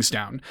hunt things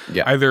down,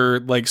 either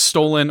like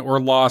stolen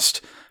or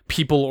lost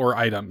people or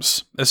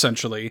items,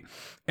 essentially.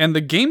 And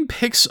the game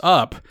picks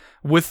up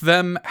with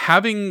them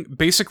having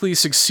basically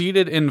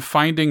succeeded in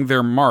finding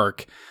their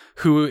mark,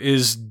 who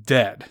is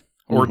dead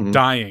or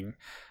dying.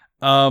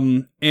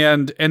 And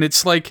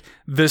it's like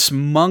this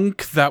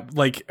monk that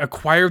like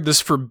acquired this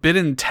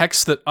forbidden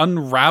text that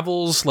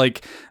unravels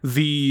like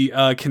the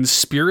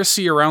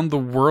conspiracy around the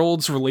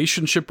world's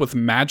relationship with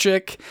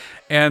magic.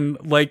 And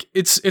like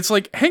it's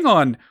like, hang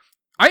on,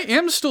 I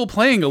am still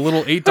playing a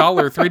little $8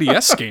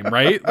 3DS game,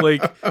 right?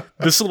 Like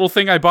this little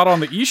thing I bought on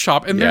the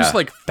eShop, and there's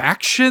like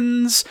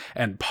factions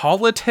and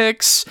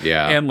politics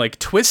and like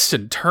twists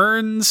and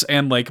turns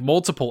and like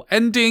multiple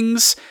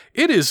endings.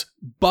 It is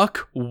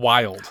buck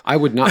wild. I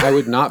would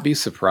not be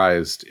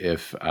surprised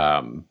if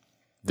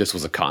this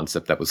was a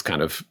concept that was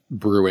kind of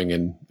brewing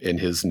in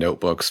his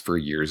notebooks for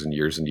years and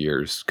years and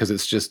years, because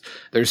it's just,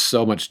 there's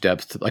so much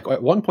depth. Like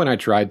at one point I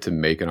tried to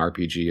make an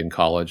RPG in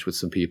college with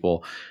some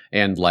people,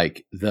 and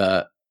like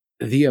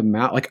the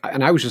amount, like,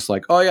 and I was just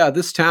like, oh yeah,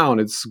 this town,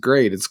 it's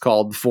great, it's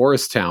called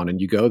Forest Town,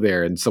 and you go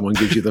there and someone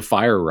gives you the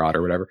fire rod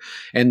or whatever.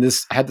 And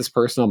I had this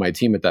person on my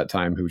team at that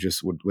time who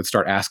just would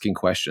start asking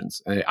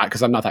questions, and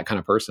because I'm not that kind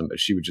of person, but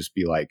she would just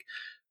be like,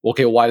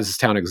 okay, why does this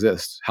town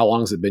exist? How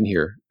long has it been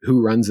here?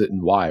 Who runs it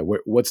and why?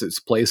 What's its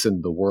place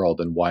in the world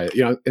and why?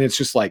 And it's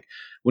just like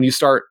when you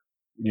start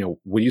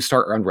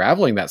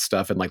unraveling that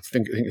stuff and like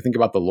think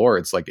about the lore,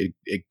 it's like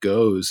it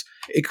goes,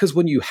 because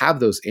when you have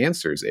those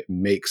answers, it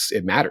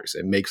matters.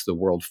 It makes the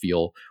world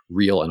feel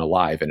real and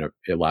alive, and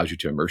it allows you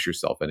to immerse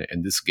yourself in it.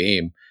 And this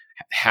game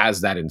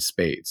has that in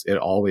spades. It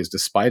always,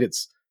 despite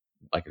its,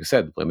 like I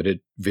said, limited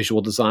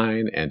visual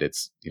design and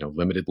its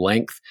limited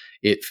length,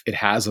 it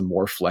has a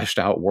more fleshed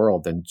out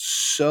world than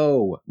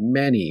so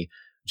many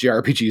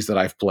JRPGs that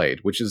I've played,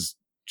 which is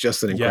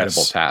just an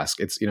incredible task.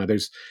 It's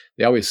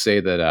they always say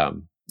that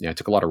I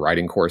took a lot of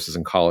writing courses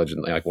in college,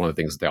 and like one of the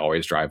things that they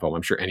always drive home,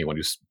 I'm sure anyone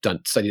who's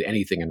studied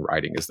anything in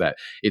writing, is that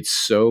it's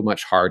so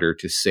much harder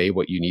to say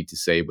what you need to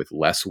say with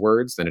less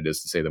words than it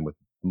is to say them with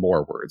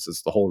more words.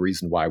 It's the whole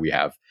reason why we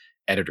have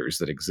editors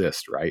that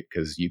exist, right?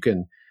 Because you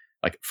can,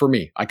 like for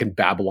me, I can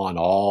babble on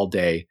all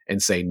day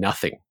and say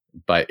nothing,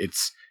 but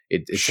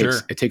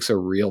it takes a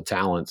real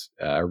talent,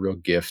 a real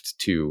gift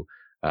to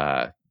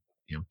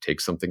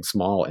take something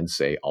small and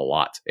say a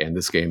lot. And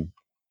this game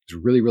is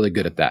really, really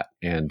good at that.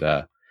 And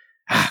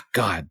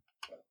God,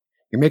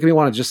 you're making me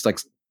want to just like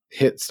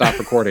hit stop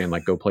recording and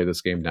like go play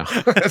this game now.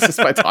 That's just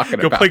by talking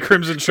about. Go play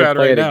Crimson Shroud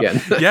right now.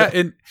 Again. Yeah,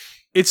 and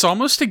it's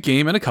almost a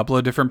game in a couple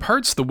of different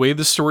parts. The way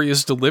the story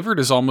is delivered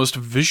is almost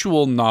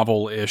visual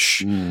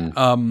novel-ish.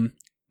 And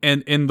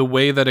in the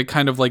way that it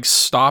kind of like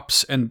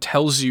stops and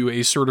tells you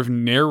a sort of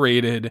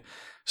narrated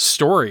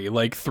story,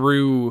 like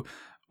through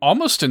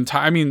almost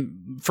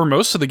for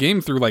most of the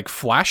game through like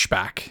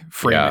flashback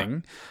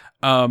framing.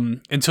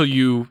 Until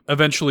you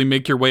eventually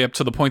make your way up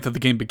to the point that the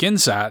game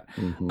begins at.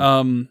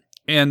 Mm-hmm.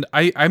 And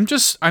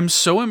I'm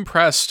so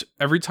impressed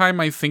every time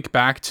I think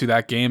back to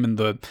that game and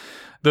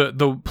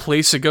the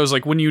place it goes.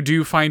 Like when you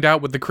do find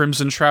out what the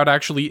Crimson Shroud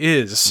actually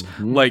is,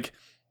 like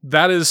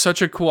that is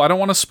such a cool, I don't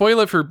want to spoil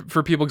it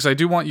for people because I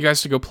do want you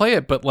guys to go play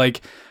it, but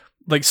like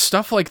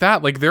stuff like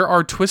that, like there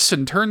are twists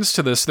and turns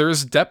to this. There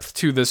is depth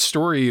to this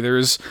story. There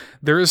is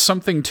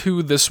something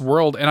to this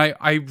world. And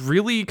I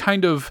really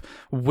kind of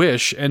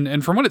wish,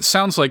 and from what it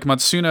sounds like,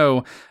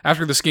 Matsuno,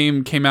 after this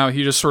game came out,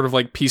 he just sort of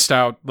like pieced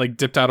out, like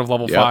dipped out of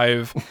level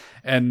 5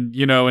 and,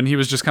 and he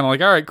was just kind of like,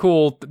 all right,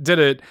 cool, did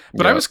it.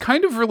 But I was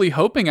kind of really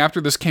hoping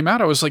after this came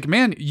out, I was like,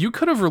 man, you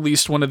could have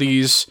released one of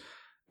these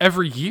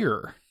every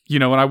year.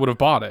 And I would have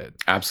bought it.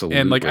 Absolutely.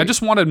 And like, I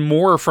just wanted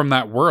more from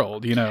that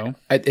world, And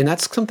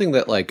that's something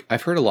that like,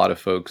 I've heard a lot of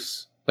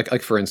folks,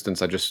 like for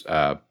instance,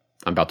 I'm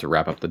about to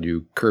wrap up the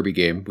new Kirby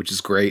game, which is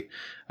great.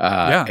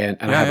 And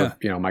I have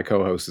my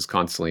co-host is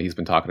constantly, he's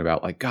been talking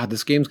about like, God,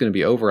 this game's going to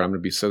be over. And I'm going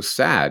to be so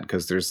sad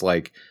because there's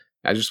like,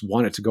 I just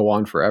want it to go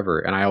on forever.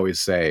 And I always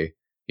say,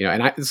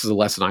 this is a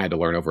lesson I had to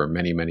learn over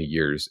many, many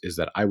years, is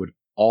that I would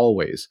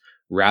always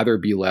rather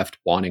be left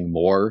wanting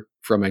more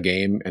from a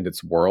game and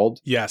its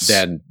world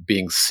than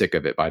being sick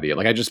of it by the end.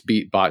 Like I just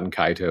beat Baten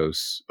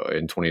Kaitos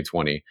in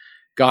 2020.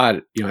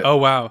 God, oh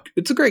wow,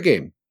 it's a great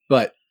game,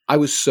 but I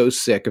was so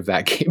sick of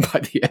that game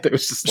by the end. It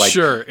was just like,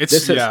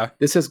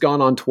 this has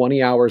gone on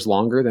 20 hours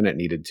longer than it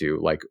needed to.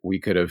 Like we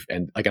could have,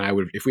 and I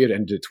would, if we had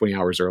ended 20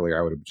 hours earlier,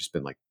 I would have just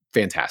been like,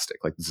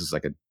 fantastic. Like this is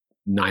like a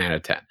 9 out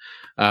of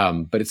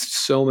 10. But it's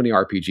so many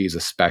RPGs,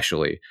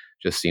 especially,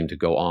 just seem to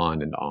go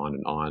on and on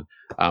and on.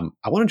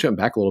 I want to jump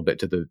back a little bit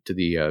to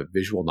the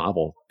visual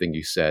novel thing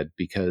you said,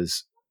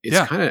 because it's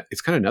kind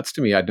of nuts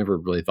to me. I'd never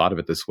really thought of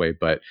it this way,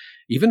 but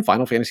even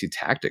Final Fantasy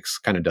Tactics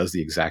kind of does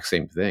the exact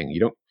same thing.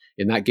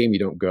 In that game, you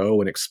don't go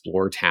and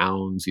explore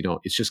towns.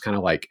 It's just kind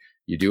of like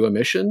you do a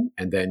mission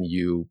and then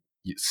you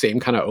same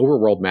kind of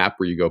overworld map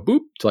where you go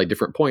boop to like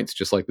different points,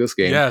 just like this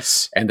game.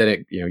 Yes. And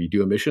then you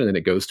do a mission and then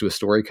it goes to a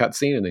story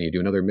cutscene and then you do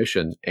another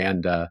mission.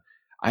 And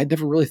I'd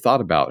never really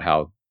thought about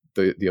how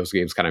those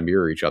games kind of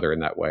mirror each other in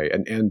that way.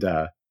 And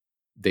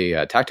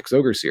the Tactics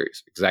Ogre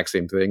series, exact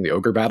same thing. The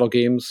Ogre Battle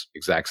games,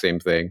 exact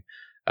same thing.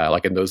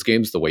 Like in those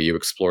games, the way you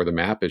explore the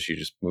map is you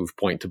just move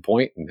point to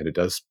point and then it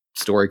does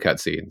story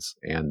cutscenes.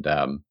 And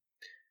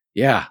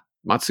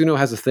Matsuno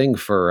has a thing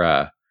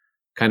for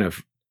kind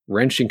of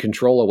wrenching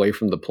control away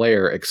from the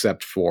player,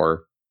 except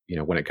for,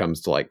 when it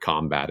comes to like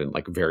combat and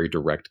like very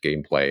direct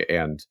gameplay.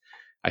 And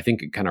I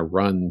think it kind of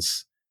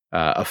runs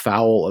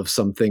afoul of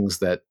some things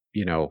that,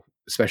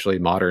 especially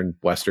modern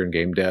Western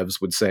game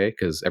devs would say,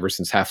 because ever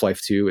since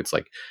Half-Life 2, it's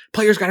like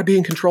players got to be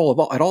in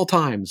control at all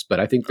times. But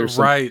I think there's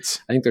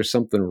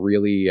something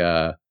really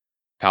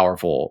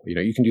powerful.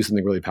 You can do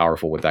something really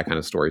powerful with that kind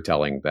of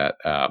storytelling that,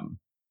 I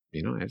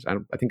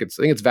think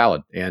it's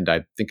valid. And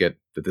I think that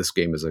this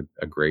game is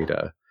a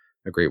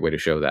great way to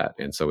show that.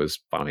 And so is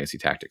Final Fantasy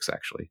Tactics,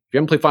 actually. If you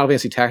haven't played Final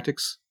Fantasy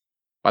Tactics,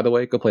 by the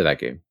way, go play that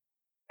game.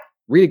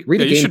 Read a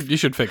game. You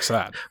should fix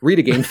that. Read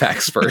a game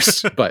facts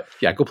first, but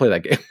go play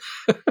that game.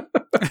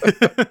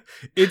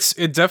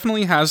 It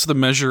definitely has the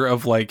measure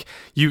of like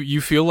you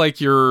feel like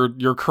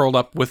you're curled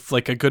up with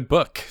like a good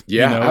book.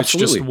 Yeah,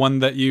 absolutely. It's just one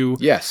that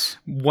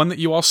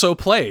you also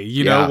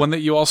play. One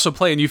that you also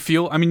play, and you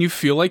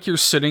feel like you're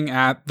sitting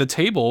at the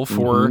table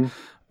for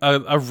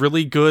a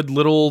really good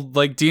little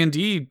like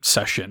D&D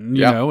session.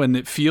 You know, and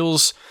it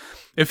feels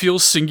it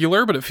feels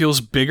singular, but it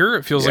feels bigger.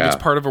 It feels like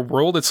it's part of a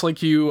world. It's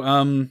like you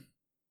know,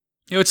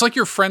 it's like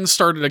your friend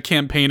started a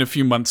campaign a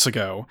few months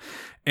ago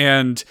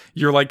and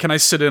you're like, can I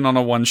sit in on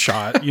a one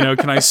shot? You know,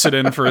 can I sit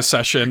in for a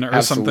session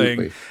or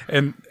something?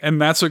 And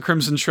that's what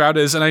Crimson Shroud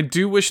is. And I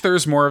do wish there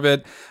was more of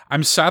it.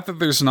 I'm sad that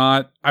there's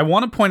not. I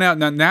want to point out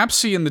now,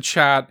 Napsy in the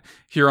chat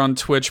here on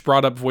Twitch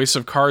brought up Voice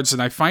of Cards.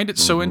 And I find it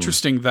so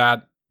interesting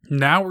that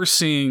now we're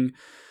seeing,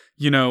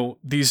 you know,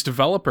 these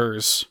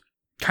developers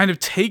kind of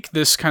take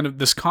this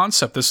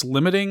concept, this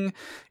limiting,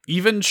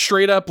 even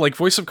straight up, like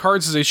Voice of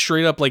Cards is a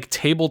straight up like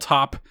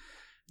tabletop,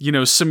 you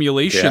know,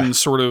 simulation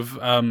sort of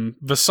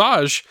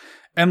visage,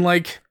 and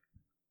like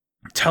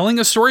telling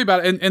a story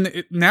about it.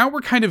 And now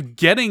we're kind of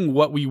getting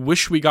what we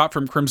wish we got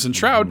from Crimson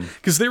Shroud,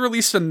 because they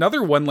released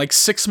another one like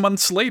 6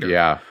 months later.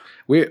 Yeah.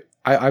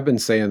 I've been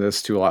saying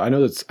this too a lot. I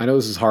know this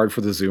is hard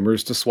for the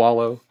Zoomers to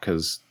swallow,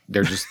 because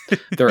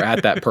they're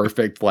at that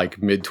perfect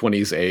like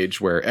mid-20s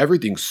age where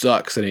everything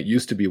sucks and it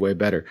used to be way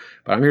better.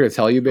 But I'm here to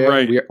tell you,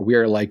 man, we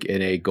are like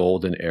in a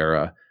golden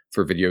era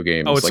for video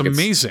games. Oh, it's like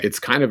amazing. It's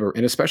kind of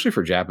and especially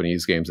for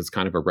Japanese games, it's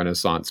kind of a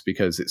renaissance,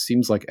 because it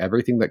seems like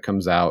everything that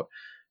comes out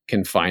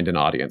can find an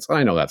audience.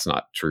 I know that's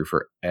not true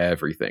for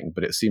everything,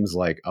 but it seems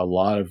like a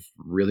lot of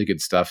really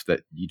good stuff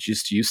that you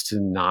just used to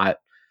not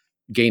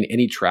gain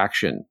any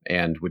traction,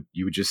 and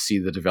you would just see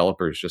the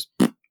developers just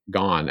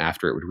gone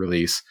after it would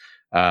release.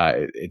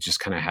 It just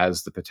kind of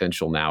has the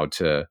potential now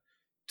to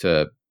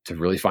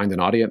really find an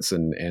audience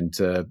and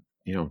to,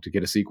 you know, to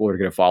get a sequel or to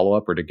get a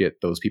follow-up or to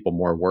get those people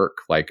more work.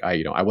 Like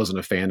I wasn't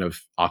a fan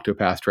of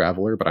Octopath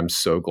Traveler, but I'm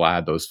so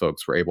glad those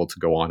folks were able to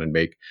go on and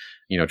make,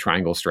 you know,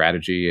 Triangle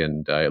Strategy.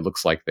 And it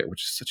looks like that,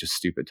 which is such a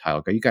stupid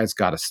title. You guys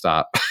got to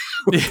stop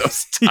with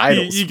those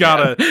titles. you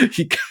gotta,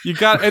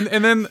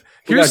 and then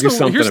here's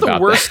the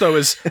worst though,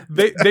 is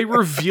they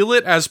reveal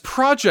it as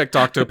Project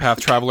Octopath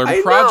Traveler,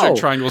 Project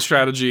Triangle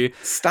Strategy.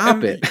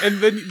 Stop it. And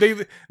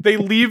then they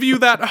leave you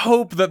that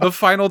hope that the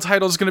final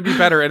title is going to be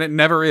better, and it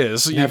never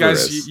is. You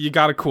guys, you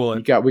gotta cool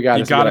it. We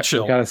gotta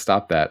chill. You gotta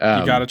stop that.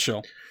 You gotta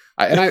chill.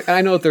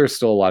 I know that there's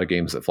still a lot of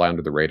games that fly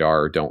under the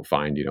radar or don't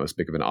find, you know, as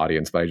big of an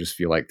audience, but I just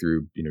feel like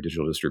through, you know,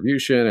 digital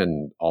distribution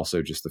and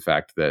also just the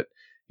fact that,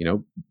 you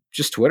know,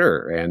 just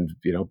Twitter and,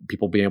 you know,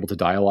 people being able to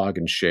dialogue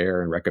and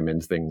share and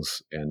recommend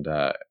things. And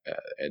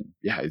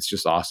yeah, it's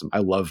just awesome. I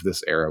love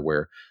this era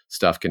where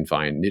stuff can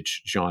find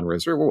niche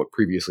genres, or what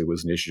previously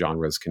was niche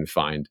genres, can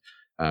find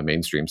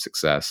mainstream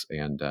success.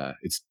 And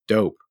it's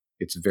dope.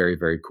 It's very,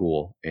 very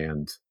cool.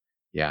 And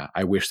yeah,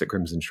 I wish that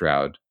Crimson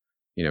Shroud,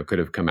 you know, could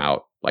have come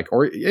out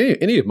or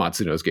any of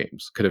Matsuno's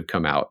games could have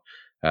come out,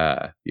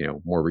 you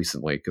know, more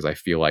recently, because I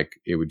feel like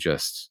it would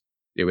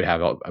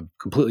have a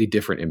completely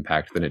different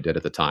impact than it did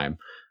at the time.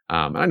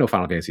 And I know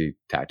Final Fantasy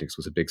Tactics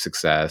was a big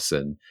success,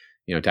 and,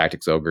 you know,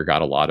 Tactics Ogre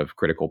got a lot of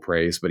critical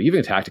praise, but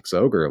even Tactics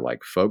Ogre,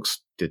 like,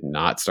 folks did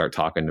not start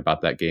talking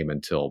about that game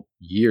until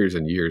years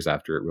and years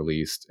after it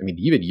released. I mean,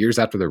 even years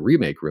after the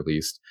remake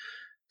released.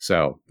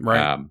 So,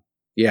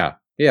 yeah,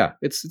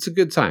 it's a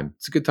good time.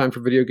 It's a good time for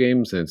video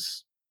games, and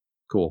it's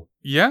cool.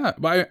 Yeah,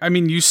 but I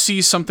mean, you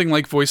see something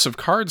like Voice of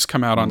Cards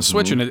come out on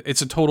Switch, and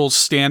it's a total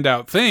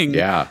standout thing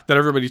that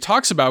everybody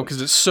talks about because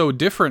it's so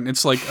different.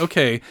 It's like,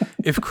 okay,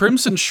 if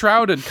Crimson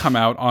Shroud had come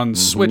out on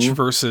Switch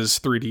versus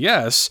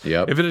 3DS,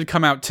 if it had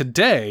come out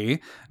today,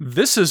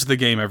 this is the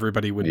game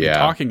everybody would be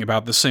talking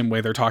about the same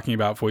way they're talking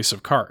about Voice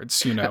of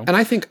Cards, you know? And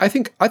I think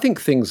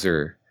things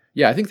are...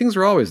 Yeah, I think things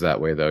are always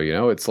that way, though. You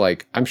know, it's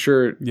like, I'm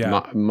sure, you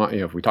know,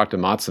 if we talked to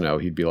Matsuno,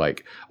 he'd be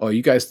like, "Oh,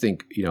 you guys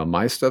think, you know,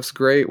 my stuff's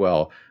great?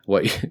 Well,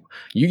 what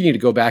you need to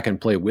go back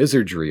and play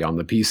Wizardry on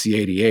the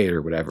PC-88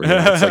 or whatever." You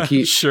know, it's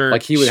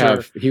like he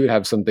would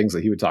have some things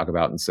that he would talk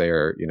about and say,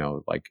 or, you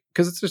know, like,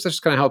 because it's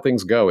just kind of how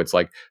things go. It's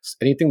like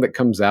anything that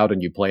comes out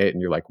and you play it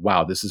and you're like,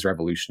 "Wow, this is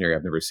revolutionary.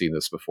 I've never seen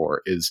this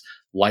before," is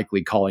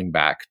likely calling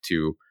back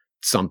to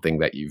something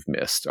that you've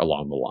missed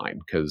along the line,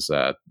 because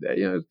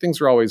you know, things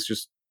are always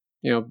just,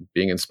 you know,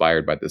 being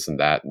inspired by this and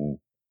that and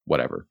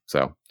whatever.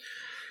 So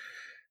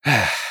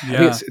I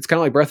mean, it's kind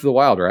of like Breath of the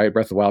Wild, right?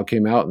 Breath of the Wild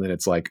came out and then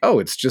it's like, oh,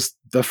 it's just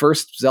the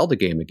first Zelda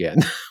game again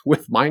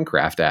with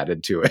Minecraft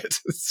added to it,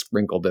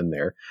 sprinkled in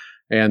there.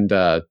 And,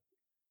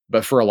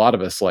 but for a lot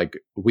of us, like,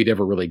 we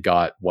never really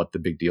got what the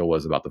big deal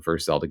was about the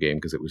first Zelda game,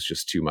 because it was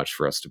just too much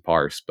for us to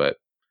parse. But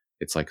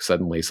it's like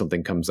suddenly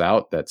something comes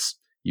out that's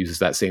uses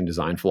that same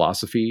design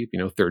philosophy, you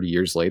know, 30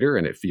 years later,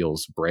 and it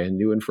feels brand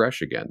new and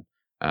fresh again.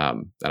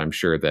 And I'm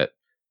sure that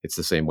it's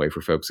the same way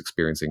for folks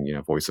experiencing, you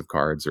know, Voice of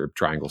Cards or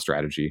Triangle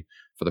Strategy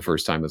for the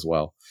first time as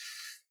well.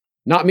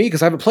 Not me,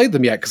 because I haven't played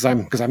them yet, because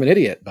I'm an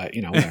idiot. But,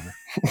 you know, whatever.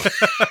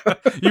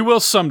 You will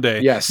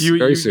someday. Yes,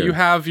 very soon. You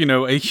have, you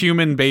know, a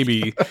human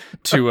baby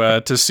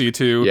to see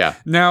to. Yeah.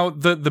 Now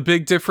the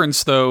big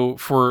difference though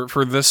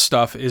for this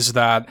stuff is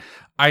that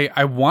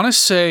I want to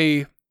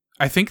say,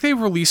 I think they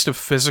released a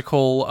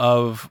physical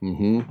of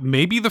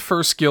maybe the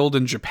first guild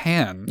in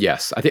Japan.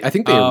 Yes, I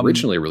think they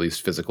originally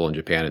released physical in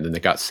Japan, and then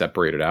they got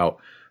separated out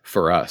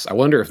for us. I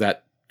wonder if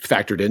that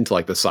factored into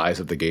like the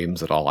size of the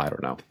games at all. I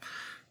don't know,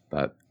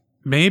 but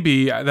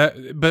Maybe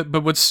that,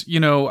 but what's,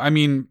 I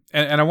mean,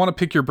 and I want to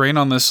pick your brain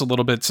on this a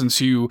little bit since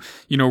you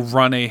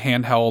run a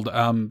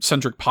handheld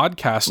centric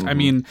podcast. Mm-hmm. I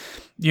mean,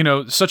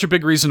 such a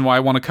big reason why I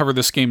want to cover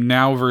this game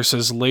now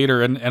versus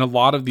later, and a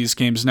lot of these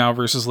games now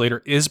versus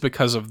later is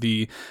because of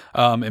the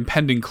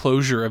impending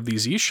closure of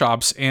these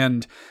eShops.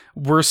 And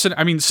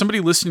somebody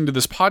listening to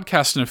this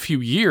podcast in a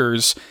few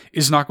years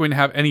is not going to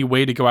have any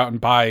way to go out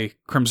and buy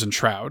Crimson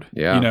Shroud.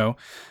 Yeah.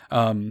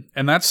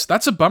 And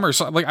that's a bummer.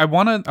 So I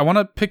want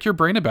to pick your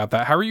brain about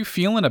that. How are you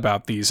feeling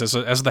about these as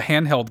the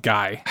handheld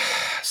guy?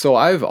 So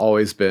I've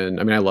always been,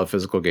 I love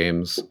physical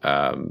games.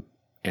 And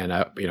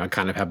I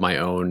kind of have my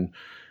own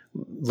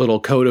little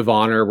code of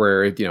honor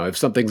where, if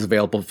something's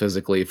available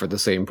physically for the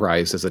same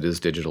price as it is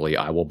digitally,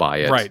 I will buy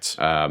it. Right.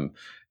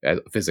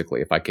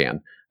 Physically if I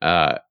can.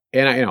 But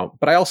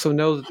I also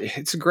know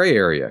it's a gray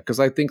area because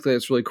I think that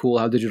it's really cool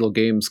how digital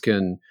games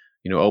can,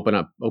 open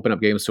up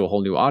games to a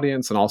whole new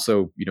audience, and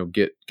also,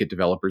 get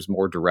developers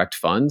more direct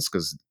funds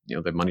because,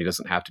 the money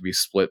doesn't have to be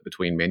split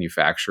between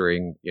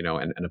manufacturing,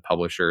 and a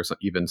publisher, so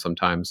even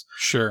sometimes.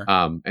 Sure.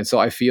 And so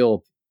I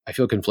feel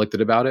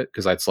conflicted about it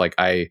because it's like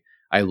I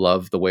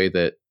love the way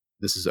that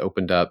this has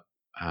opened up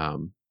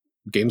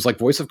games like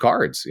Voice of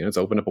Cards. It's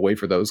opened up a way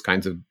for those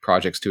kinds of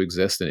projects to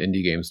exist and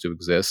indie games to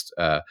exist.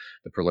 The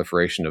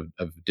proliferation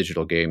of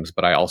digital games,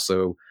 but I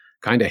also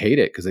kind of hate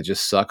it because it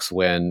just sucks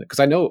because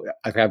I know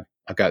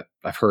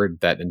I've heard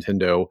that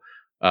Nintendo,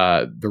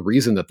 the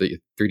reason that the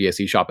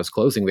 3DS eShop is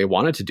closing, they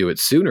wanted to do it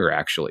sooner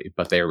actually,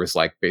 but there was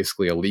like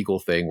basically a legal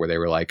thing where they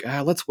were like,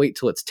 let's wait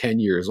till it's 10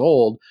 years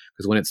old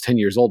because when it's 10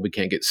 years old, we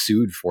can't get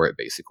sued for it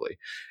basically.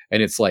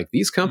 And it's like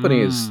these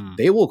companies,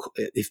 they will,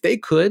 if they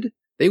could,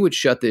 they would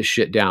shut this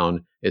shit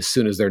down as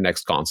soon as their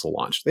next console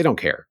launched. They don't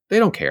care. They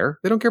don't care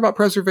about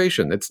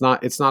preservation. It's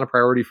not a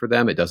priority for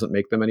them. It doesn't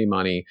make them any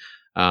money.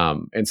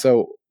 And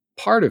so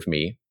part of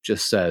me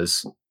just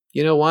says,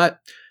 you know what?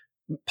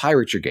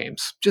 Pirate your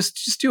games.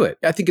 Just do it.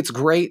 I think it's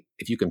great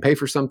if you can pay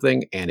for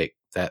something and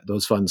that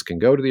those funds can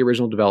go to the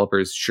original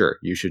developers. Sure,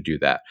 you should do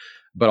that.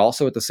 But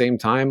also at the same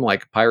time,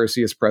 like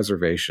piracy is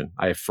preservation.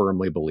 I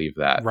firmly believe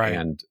that. Right.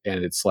 And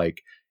it's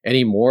like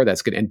anymore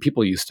that's good. And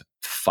people used to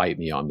fight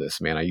me on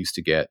this, man. I used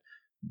to get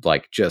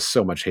like just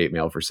so much hate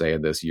mail for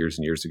saying this years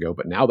and years ago.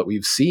 But now that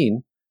we've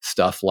seen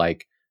stuff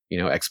like,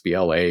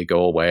 XBLA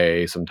go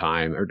away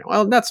sometime, they've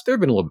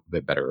been a little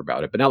bit better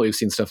about it. But now we've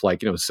seen stuff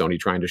like, Sony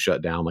trying to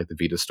shut down like the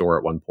Vita store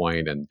at one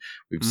point, and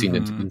we've seen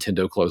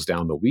Nintendo close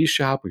down the Wii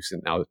shop. We've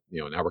seen now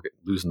we're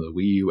losing the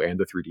Wii U and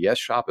the 3DS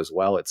shop as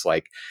well. It's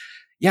like,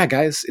 yeah,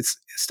 guys,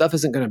 stuff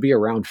isn't going to be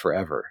around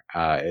forever.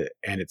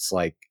 And it's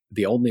like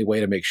the only way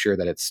to make sure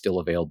that it's still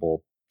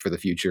available for the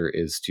future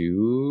is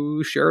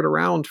to share it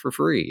around for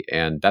free.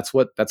 And that's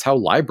how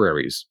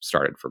libraries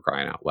started, for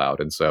crying out loud.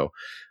 And so,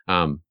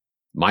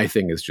 my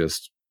thing is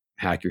just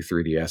hack your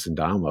 3DS and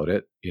download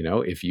it.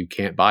 If you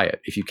can't buy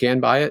it, if you can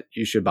buy it,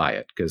 you should buy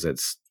it because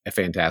it's a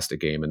fantastic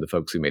game and the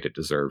folks who made it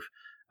deserve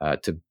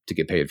to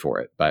get paid for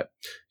it. But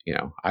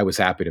I was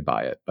happy to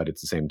buy it, but at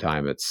the same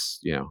time,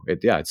 it's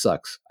it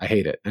sucks. I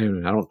hate it. I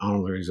don't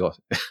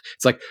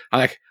it's like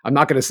I'm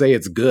not going to say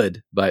it's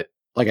good, but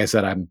like I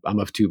said, I'm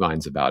of two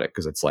minds about it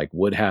because it's like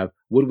would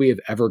we have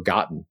ever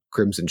gotten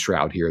Crimson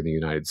Shroud here in the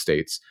United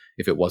States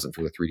if it wasn't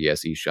for the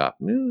 3DS eShop?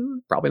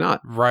 Probably not.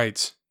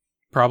 Right.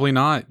 Probably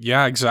not.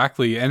 Yeah,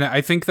 exactly. And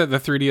I think that the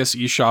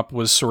 3DS eShop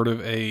was sort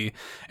of a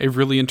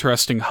really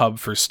interesting hub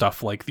for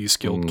stuff like these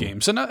guild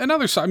games and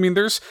others. I mean,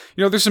 there's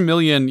a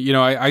million,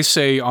 I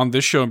say on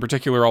this show in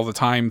particular all the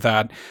time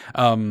that,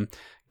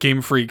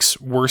 Game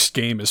Freak's worst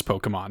game is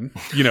Pokemon,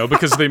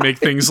 because they make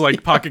things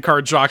like Pocket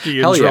Card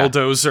Jockey and Drill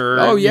Dozer.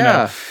 Oh,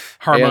 yeah.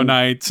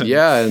 Harmonite.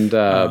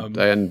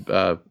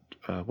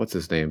 And what's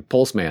his name?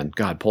 Pulseman.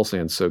 God,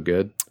 Pulseman's so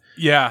good.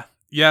 Yeah.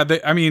 Yeah,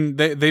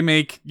 they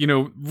make,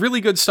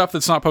 really good stuff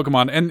that's not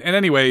Pokemon. And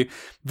anyway,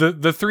 the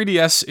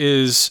 3DS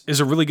is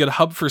a really good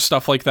hub for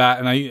stuff like that.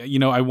 And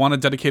I want to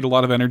dedicate a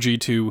lot of energy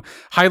to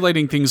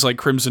highlighting things like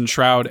Crimson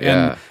Shroud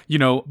and,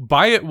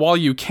 buy it while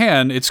you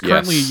can. It's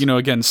currently,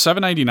 again,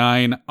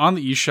 $7.99 on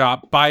the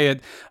eShop. Buy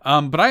it.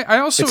 But I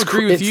also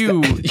agree with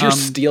you. You're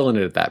stealing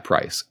it at that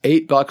price.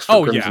 $8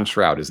 for Crimson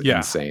Shroud is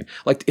insane.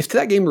 Like if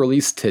that game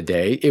released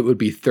today, it would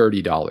be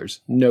 $30.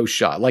 No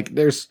shot. Like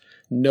there's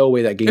no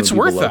way that game would be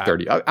below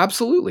 30.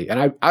 Absolutely.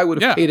 And I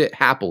would have paid it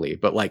happily,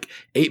 but like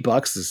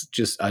 $8 is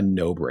just a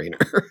no-brainer.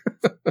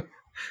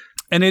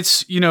 And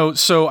it's,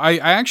 so I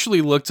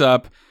actually looked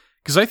up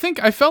because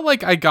I felt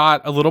like I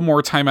got a little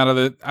more time out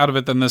of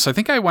it than this. I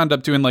think I wound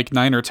up doing like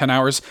 9 or 10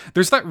 hours.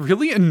 There's that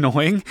really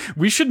annoying,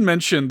 we should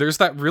mention, there's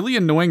that really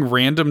annoying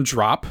random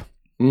drop.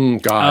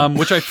 God.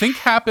 Which I think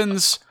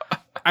happens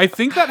I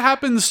think that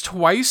happens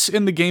twice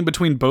in the game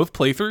between both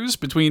playthroughs,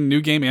 between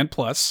New Game and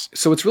Plus.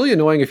 So it's really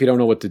annoying if you don't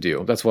know what to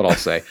do. That's what I'll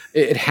say.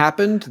 It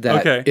happened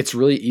that it's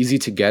really easy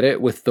to get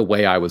it with the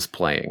way I was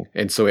playing.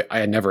 And so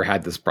I never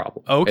had this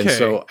problem. Okay.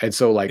 And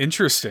so like,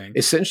 interesting.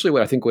 Essentially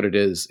what I think what it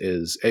is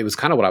it was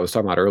kind of what I was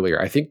talking about earlier.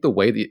 I think the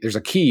way there's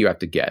a key you have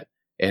to get,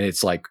 and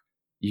it's like,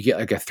 you get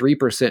like a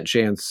 3%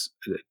 chance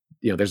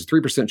there's a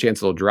 3%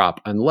 chance it'll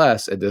drop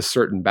unless at this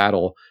certain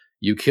battle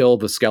you kill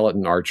the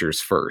skeleton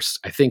archers first.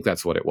 I think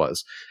that's what it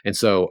was. And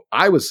so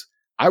I was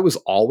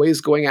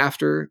always going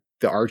after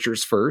the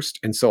archers first.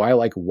 And so I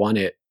like won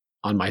it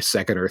on my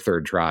second or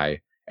third try.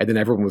 And then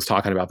everyone was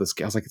talking about this.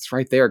 I was like, it's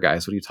right there,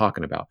 guys. What are you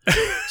talking about?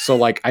 So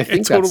like, I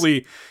think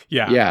totally,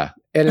 yeah.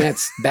 And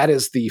that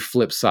is the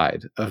flip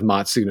side of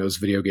Matsuno's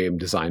video game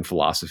design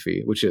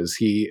philosophy, which is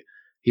he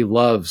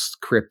loves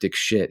cryptic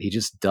shit. He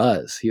just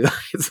does.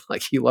 It's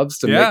like he loves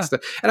to make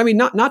stuff. And I mean,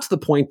 not to the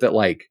point that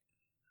like,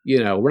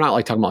 we're not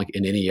like talking about like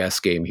an NES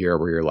game here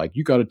where you're like,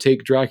 you got to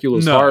take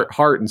Dracula's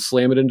heart and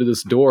slam it into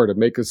this door to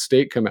make a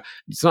stake come out.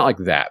 It's not like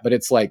that, but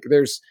it's like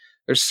there's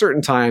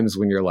certain times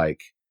when you're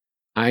like,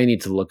 I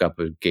need to look up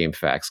a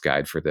GameFAQs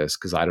guide for this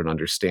because I don't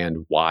understand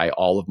why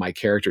all of my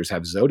characters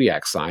have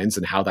zodiac signs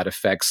and how that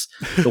affects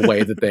the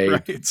way that they,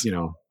 right.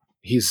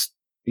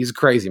 He's a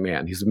crazy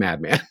man. He's a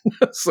madman.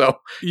 So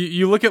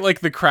you look at like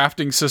the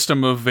crafting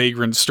system of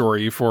Vagrant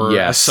Story for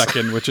a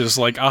second, which is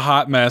like a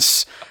hot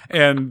mess.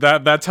 And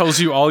that tells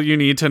you all you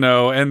need to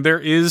know. And there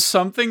is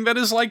something that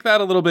is like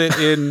that a little bit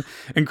in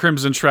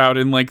Crimson Shroud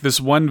in like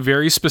this one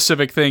very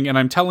specific thing. And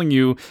I'm telling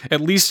you, at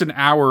least an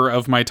hour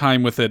of my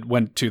time with it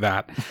went to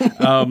that.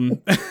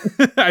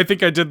 I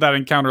think I did that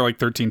encounter like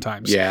 13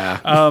 times.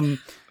 Yeah.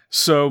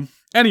 So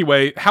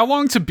anyway, how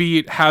long to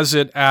beat has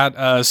it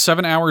at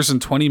 7 hours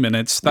and 20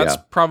 minutes. That's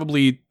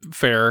probably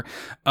fair.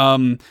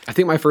 I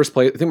think my first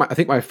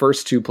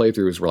two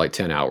playthroughs were like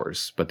 10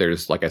 hours, but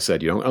there's, like I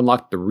said, you don't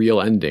unlock the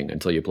real ending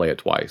until you play it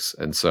twice.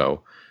 And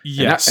so,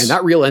 yes. And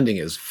that real ending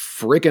is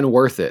freaking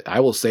worth it. I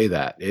will say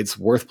that. It's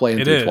worth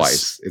playing through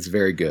twice. It's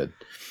very good.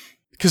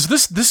 Because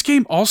this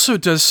game also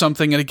does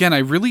something, and again,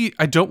 I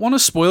don't want to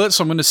spoil it,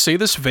 so I'm going to say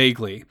this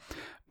vaguely,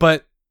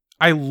 but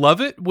I love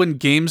it when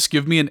games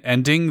give me an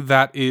ending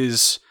that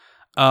is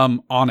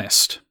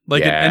honest.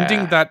 Like an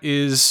ending that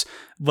is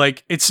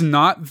like, it's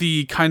not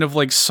the kind of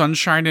like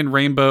sunshine and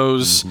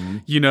rainbows,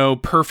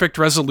 perfect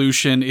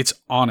resolution. It's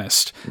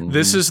honest. Mm-hmm.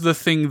 This is the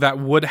thing that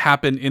would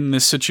happen in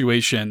this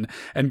situation.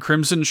 And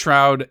Crimson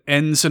Shroud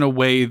ends in a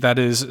way that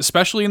is,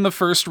 especially in the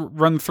first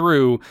run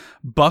through,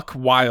 buck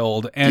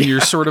wild. And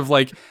you're sort of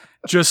like,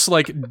 just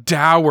like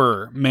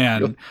dour,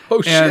 man.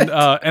 Oh, shit. And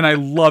I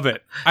love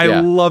it. I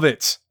love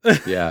it.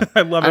 Yeah.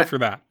 I love it for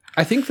that.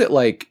 I think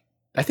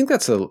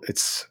that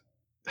it's,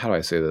 how do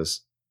I say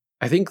this?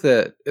 I think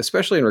that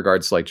especially in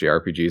regards to like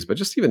JRPGs, but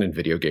just even in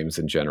video games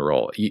in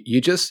general,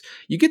 you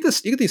get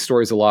these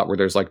stories a lot where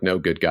there's like no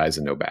good guys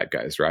and no bad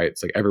guys, right?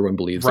 It's like everyone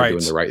believes they're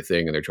doing the right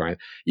thing and they're trying.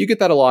 You get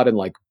that a lot in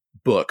like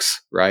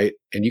books, right?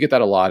 And you get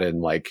that a lot in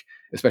like,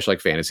 especially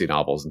like fantasy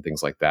novels and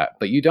things like that.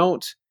 But you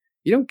don't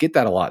get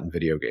that a lot in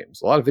video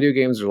games. A lot of video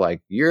games are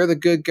like, you're the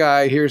good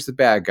guy, here's the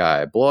bad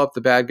guy. Blow up the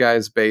bad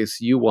guy's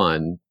base, you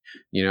won.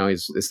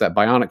 It's that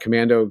Bionic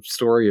Commando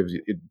story of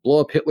you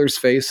blow up Hitler's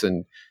face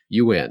and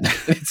you win.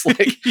 It's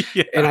like,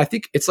 and I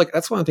think it's like,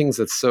 that's one of the things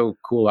that's so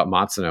cool about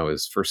Matsuno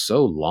is for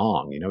so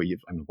long,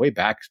 way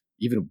back,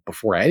 even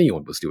before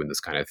anyone was doing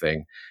this kind of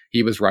thing,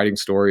 he was writing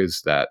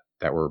stories that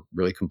were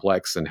really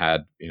complex and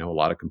had, a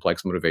lot of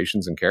complex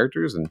motivations and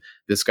characters. And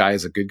this guy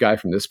is a good guy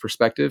from this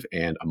perspective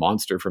and a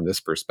monster from this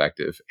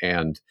perspective.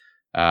 And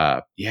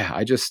I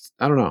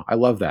don't know. I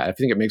love that. I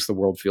think it makes the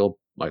world feel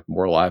like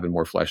more alive and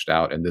more fleshed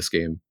out. And this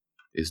game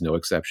is no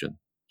exception.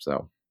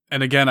 So.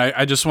 And again,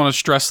 I just want to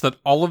stress that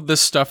all of this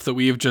stuff that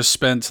we have just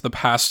spent the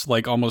past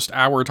like almost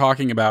hour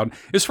talking about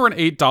is for an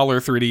 $8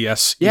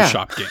 3DS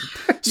eShop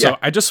game. So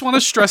I just want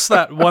to stress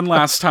that one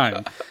last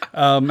time,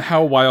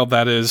 how wild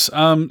that is.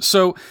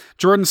 So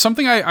Jordan,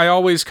 something I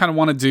always kind of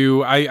want to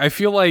do, I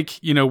feel like,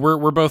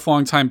 we're both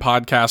longtime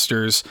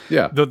podcasters.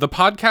 Yeah. The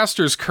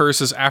podcaster's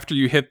curse is after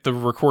you hit the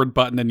record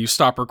button and you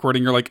stop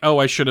recording, you're like, oh,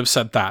 I should have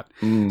said that.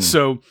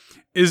 So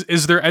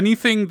is there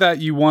anything that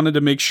you wanted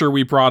to make sure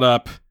we brought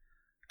up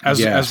as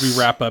we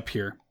wrap up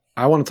here?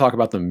 I want to talk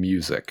about the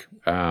music.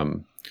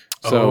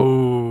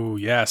 So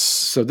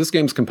this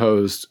game's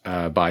composed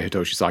by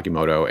Hitoshi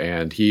Sakimoto,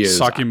 and he is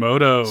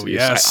Sakimoto.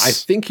 Yes, I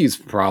think he's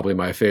probably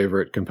my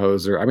favorite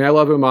composer. I mean, I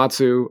love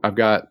Uematsu. I've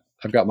got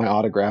my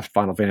autographed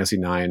Final Fantasy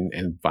IX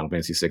and Final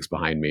Fantasy VI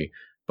behind me.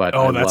 But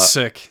that's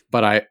sick.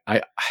 But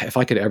I if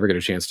I could ever get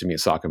a chance to meet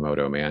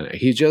Sakamoto, man,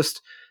 he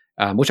just.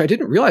 Which I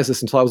didn't realize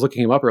this until I was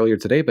looking him up earlier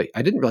today, but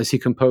I didn't realize he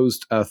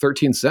composed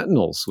 13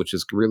 Sentinels, which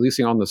is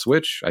releasing on the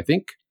Switch, I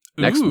think,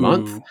 next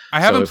month.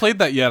 I haven't played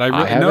that yet.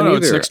 No,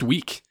 it's next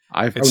week.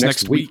 It's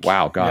next week.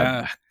 Wow, God.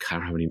 Yeah. I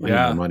don't have any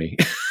more money.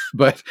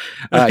 But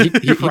he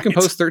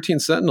composed 13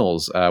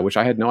 Sentinels, which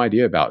I had no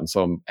idea about. And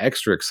so I'm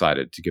extra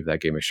excited to give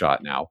that game a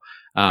shot now.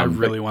 I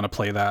really want to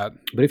play that.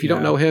 But if you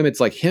don't know him, it's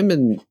like him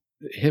and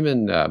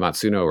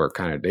Matsuno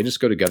are they just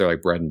go together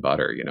like bread and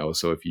butter,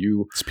 So if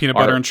you it's peanut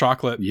butter and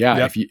chocolate,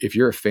 if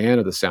you're a fan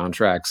of the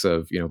soundtracks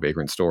of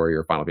Vagrant Story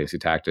or Final Fantasy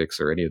Tactics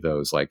or any of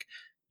those, like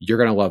you're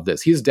gonna love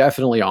this. He's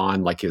definitely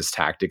on like his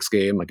tactics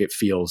game. Like this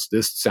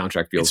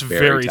soundtrack feels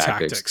very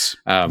tactics.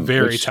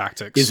 Very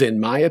tactics is, in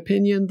my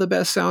opinion, the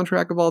best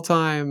soundtrack of all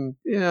time.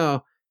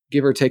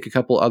 Give or take a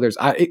couple others.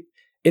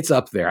 it's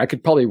up there. I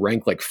could probably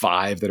rank like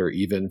 5 that are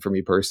even for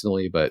me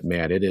personally, but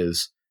man, it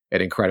is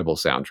an incredible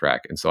soundtrack.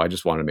 And so I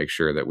just want to make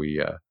sure that we,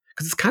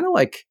 because it's kind of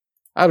like,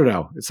 I don't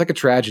know, it's like a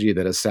tragedy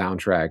that a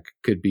soundtrack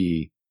could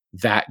be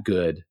that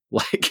good,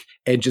 like,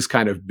 and just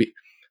kind of be.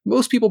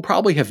 Most people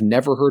probably have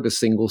never heard a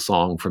single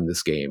song from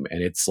this game,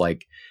 and it's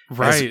like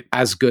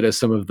as good as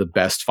some of the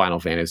best Final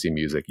Fantasy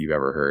music you've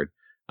ever heard.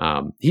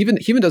 He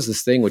even does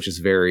this thing which is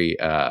very.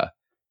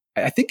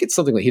 I think it's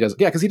something that he does,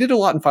 yeah, because he did a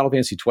lot in Final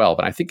Fantasy 12,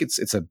 and I think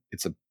it's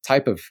a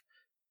type of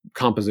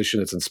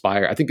composition that's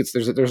inspired. I think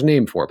there's a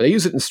name for it, but they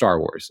use it in Star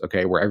Wars,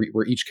 okay, where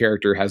each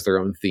character has their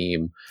own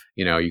theme.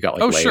 You know, you got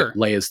like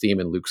Leia's theme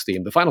and Luke's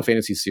theme. The Final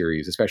Fantasy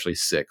series, especially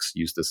 6,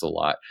 used this a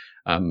lot.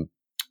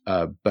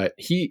 But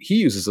he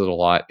uses it a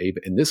lot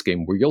in this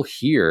game, where you'll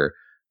hear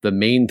the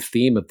main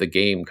theme of the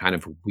game kind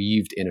of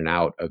weaved in and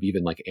out of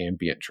even like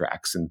ambient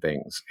tracks and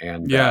things.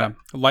 And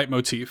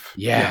leitmotif.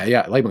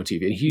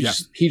 Leitmotif. And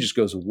he just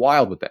goes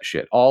wild with that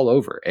shit all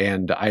over.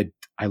 And I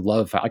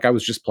love how, like, I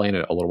was just playing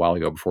it a little while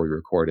ago before we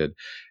recorded,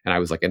 and I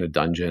was like in a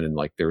dungeon, and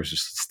like there was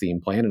just this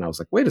theme playing, and I was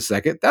like, wait a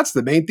second, that's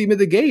the main theme of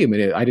the game.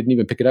 And I didn't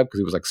even pick it up because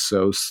it was like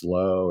so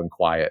slow and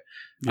quiet.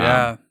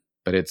 But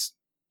it's,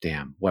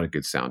 damn, what a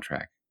good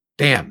soundtrack.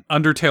 Damn.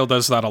 Undertale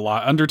does that a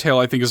lot.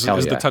 Undertale, I think, is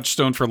the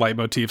touchstone for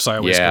leitmotifs I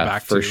always go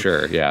back to. For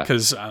sure, yeah.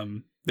 Because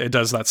it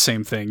does that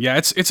same thing. Yeah,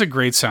 it's a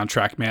great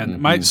soundtrack, man.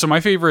 Mm-hmm.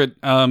 My favorite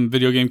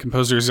video game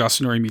composer is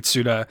Yasunori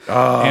Mitsuda.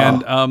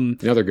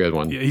 And another good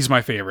one. He's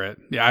my favorite.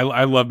 Yeah,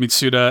 I love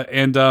Mitsuda.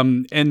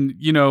 And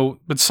you know,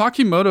 but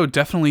Sakimoto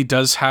definitely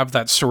does have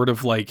that sort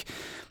of like,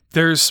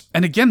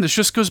 and again, this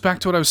just goes back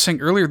to what I was saying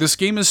earlier. This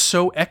game is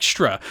so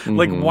extra. Mm-hmm.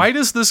 Like, why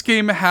does this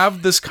game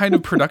have this kind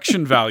of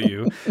production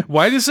value?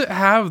 Why does it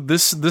have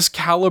this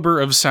caliber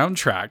of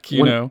soundtrack?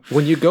 You know,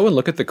 when you go and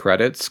look at the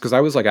credits, because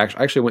I was like, I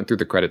actually went through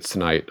the credits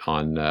tonight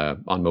on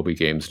Moby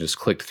Games and just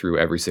clicked through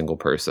every single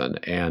person,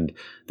 and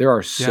there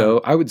are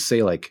I would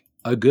say like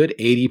a good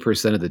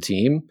 80% of the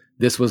team,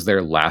 this was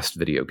their last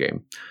video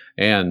game,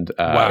 and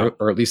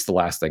or at least the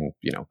last thing,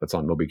 you know, that's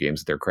on Moby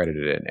Games that they're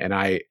credited in, and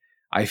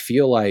I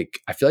feel like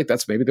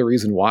that's maybe the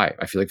reason why.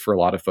 I feel like for a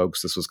lot of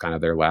folks, this was kind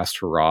of their last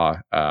hurrah,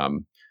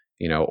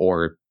 you know,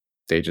 or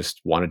they just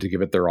wanted to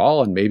give it their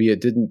all, and maybe it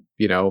didn't,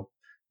 you know,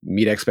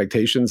 meet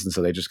expectations, and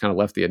so they just kind of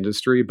left the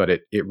industry. But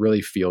it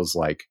really feels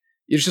like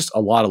it's just a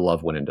lot of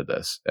love went into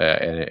this,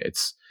 and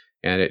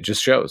it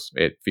just shows.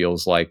 It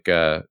feels like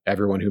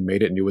everyone who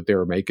made it knew what they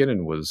were making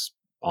and was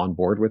on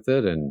board with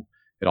it, and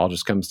it all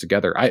just comes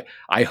together.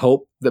 I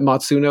hope that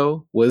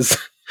Matsuno was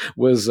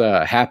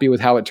happy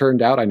with how it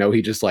turned out. I know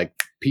he just like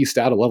pieced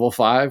out at level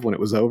 5 when it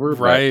was over.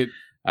 Right.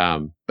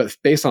 But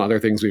based on other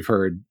things we've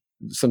heard,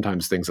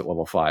 sometimes things at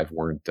level 5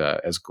 weren't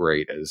as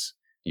great as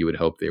you would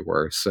hope they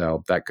were.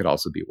 So that could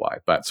also be why.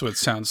 But that's what it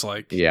sounds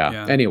like.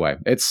 Yeah. Anyway,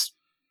 it's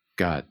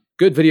good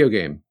video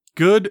game.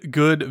 Good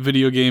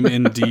video game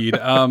indeed.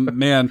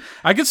 Man,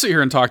 I could sit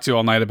here and talk to you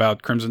all night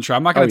about Crimson Shroud.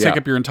 I'm not going to take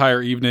up your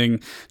entire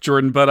evening,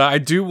 Jordan, but I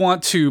do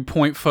want to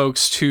point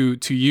folks to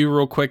you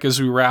real quick as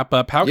we wrap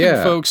up. How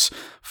can folks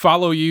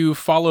follow you,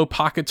 follow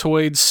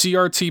Pocketoid,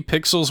 CRT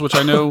Pixels, which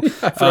I know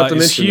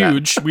is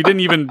huge. We didn't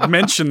even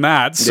mention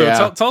that. So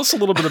tell us a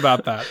little bit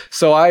about that.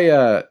 So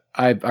I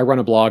run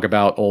a blog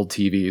about old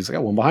TVs. I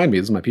got one behind me.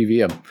 This is my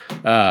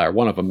PVM,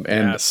 one of them.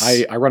 And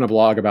I run a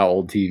blog about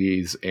old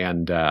TVs,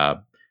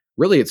 and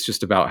really, it's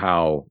just about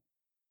how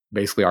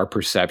basically our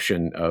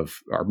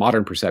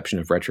modern perception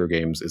of retro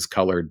games is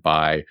colored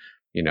by,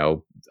 you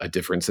know, a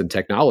difference in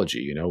technology.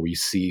 You know, we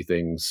see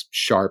things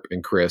sharp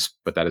and crisp,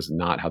 but that is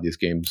not how these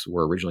games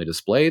were originally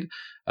displayed.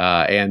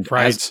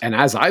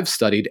 As I've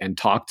studied and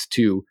talked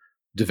to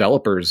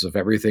developers of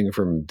everything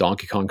from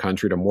Donkey Kong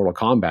Country to Mortal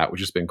Kombat,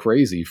 which has been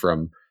crazy,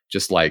 from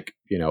just like,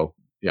 you know,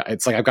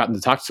 it's like I've gotten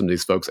to talk to some of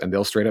these folks, and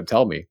they'll straight up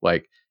tell me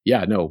like,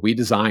 yeah, no, we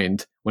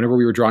designed, whenever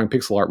we were drawing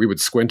pixel art, we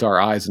would squint our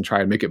eyes and try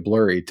and make it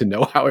blurry to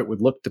know how it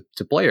would look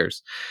to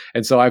players.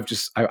 And so I've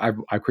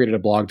created a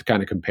blog to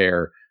kind of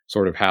compare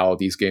sort of how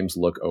these games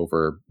look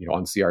over, you know,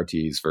 on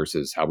CRTs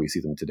versus how we see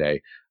them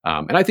today.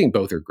 And I think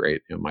both are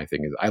great. You know, my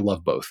thing is I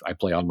love both. I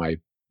play on my,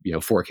 you know,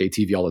 4K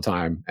TV all the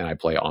time, and I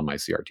play on my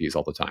CRTs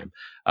all the time.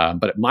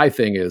 But my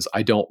thing is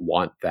I don't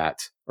want that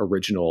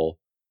original,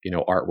 you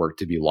know, artwork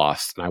to be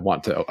lost, and I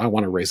want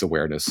to raise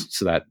awareness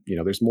so that, you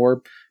know, there's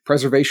more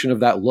preservation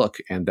of that look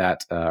and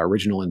that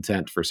original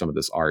intent for some of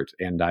this art.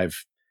 And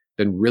I've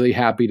been really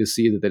happy to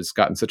see that it's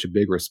gotten such a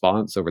big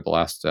response over the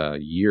last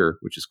year,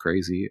 which is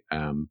crazy.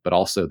 But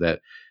also that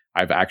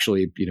I've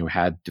actually, you know,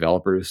 had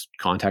developers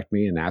contact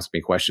me and ask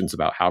me questions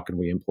about how can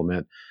we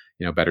implement,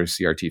 you know, better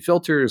CRT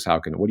filters?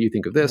 What do you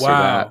think of this or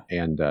that?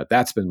 And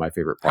that's been my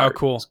favorite part. How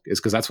cool. Is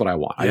because that's what I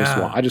want.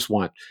 I just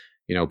want,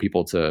 you know,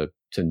 people to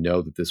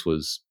know that this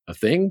was a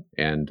thing,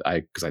 and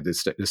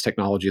this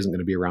technology isn't going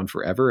to be around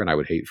forever, and I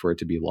would hate for it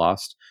to be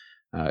lost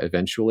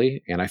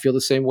eventually. And I feel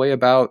the same way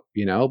about,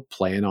 you know,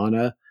 playing on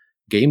a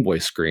Game Boy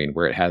screen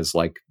where it has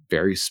like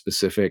very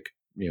specific,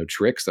 you know,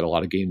 tricks that a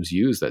lot of games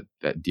use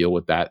that deal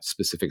with that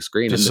specific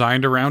screen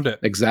designed around it.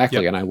 Exactly.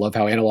 Yep. And I love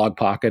how Analog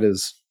Pocket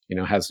is,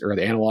 or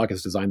the Analog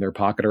has designed their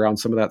pocket around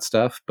some of that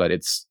stuff. But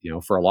it's,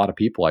 for a lot of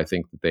people, I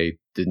think that they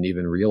didn't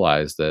even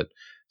realize that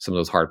some of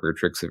those hardware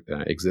tricks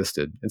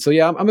existed. And so,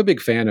 yeah, I'm a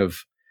big fan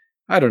of,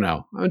 I don't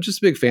know, I'm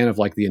just a big fan of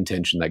like the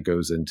intention that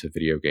goes into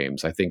video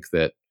games. I think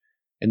that,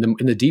 and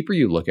the deeper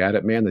you look at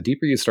it, man, the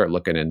deeper you start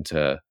looking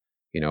into,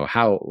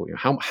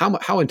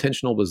 how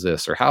intentional was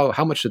this, or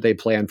how much did they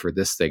plan for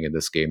this thing in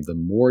this game? The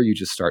more you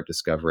just start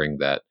discovering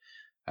that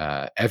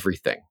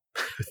everything,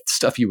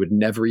 stuff you would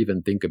never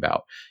even think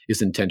about,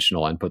 is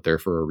intentional and put there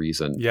for a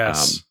reason.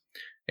 Yes.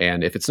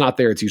 And if it's not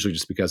there, it's usually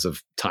just because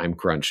of time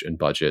crunch and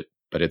budget.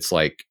 But it's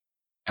like,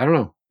 I don't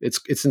know,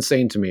 it's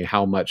insane to me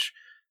how much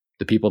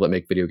the people that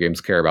make video games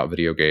care about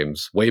video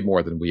games, way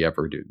more than we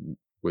ever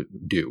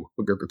do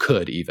or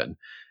could even.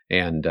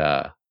 And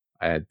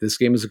this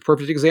game is a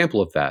perfect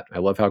example of that. I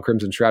love how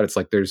Crimson Shroud, it's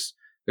like there's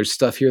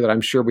stuff here that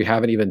I'm sure we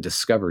haven't even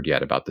discovered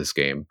yet about this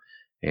game.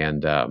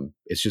 And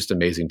it's just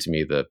amazing to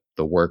me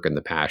the work and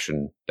the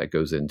passion that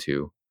goes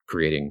into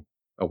creating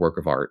a work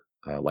of art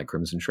like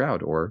Crimson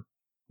Shroud, or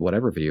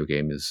whatever video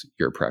game is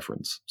your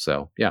preference.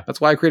 So yeah,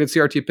 that's why I created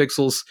CRT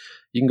Pixels.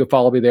 You can go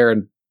follow me there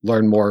and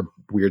learn more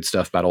weird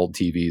stuff about old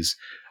TVs.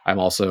 I'm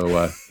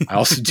also I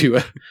also do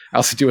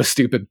a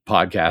stupid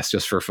podcast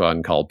just for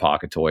fun called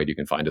Pocketoid. You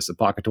can find us at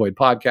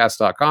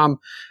pocketoidpodcast.com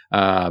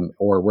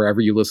or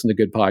wherever you listen to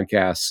good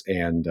podcasts.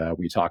 And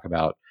we talk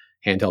about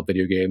handheld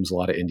video games, a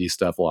lot of indie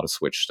stuff, a lot of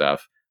Switch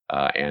stuff,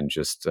 and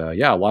just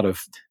a lot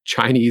of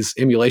Chinese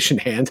emulation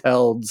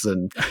handhelds,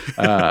 and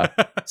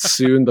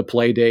soon the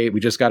Playdate. We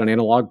just got an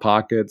Analog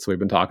Pocket, so we've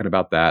been talking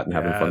about that and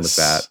having fun with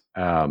that.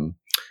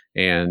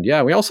 And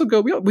yeah, we also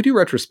we do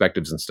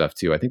retrospectives and stuff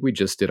too. I think we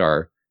just did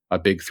a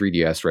big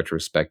 3DS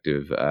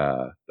retrospective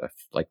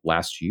like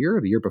last year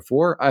or the year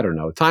before. I don't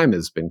know. Time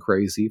has been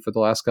crazy for the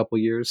last couple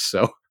of years,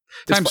 so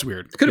time's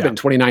weird. It could have been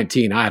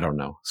 2019. I don't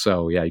know.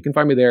 So yeah, you can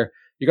find me there.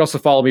 You can also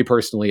follow me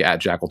personally at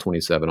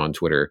Jackal27 on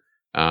Twitter.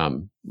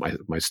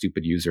 My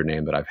stupid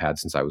username that I've had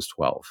since I was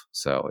 12.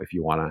 So if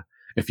you want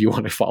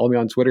to follow me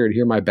on Twitter and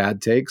hear my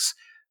bad takes,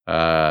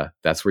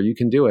 that's where you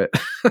can do it.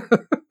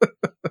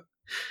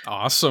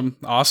 Awesome.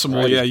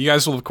 Well, yeah, you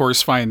guys will of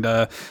course find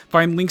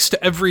links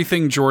to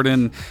everything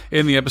Jordan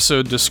in the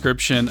episode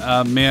description.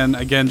 Man,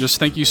 again, just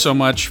thank you so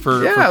much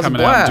for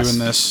coming out and doing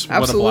this.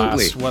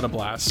 Absolutely. What a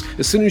blast.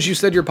 As soon as you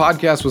said your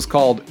podcast was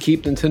called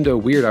Keep Nintendo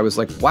Weird, I was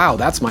like, wow,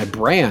 that's my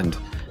brand.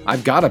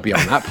 I've got to be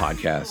on that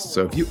podcast.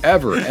 So if you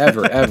ever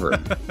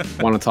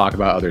want to talk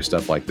about other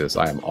stuff like this,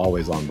 I am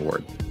always on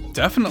board.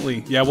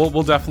 Definitely. Yeah,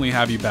 we'll definitely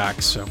have you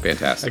back. So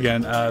fantastic.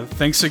 Again,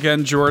 thanks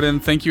again, Jordan.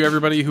 Thank you,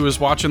 everybody who is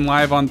watching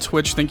live on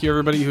Twitch. Thank you,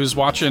 everybody who's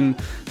watching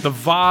the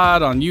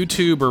VOD on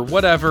YouTube or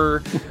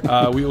whatever.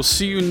 We will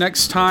see you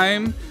next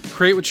time.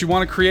 Create what you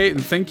want to create,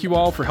 and thank you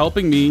all for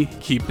helping me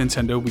keep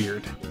Nintendo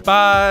weird.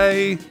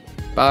 Bye.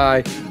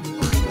 Bye.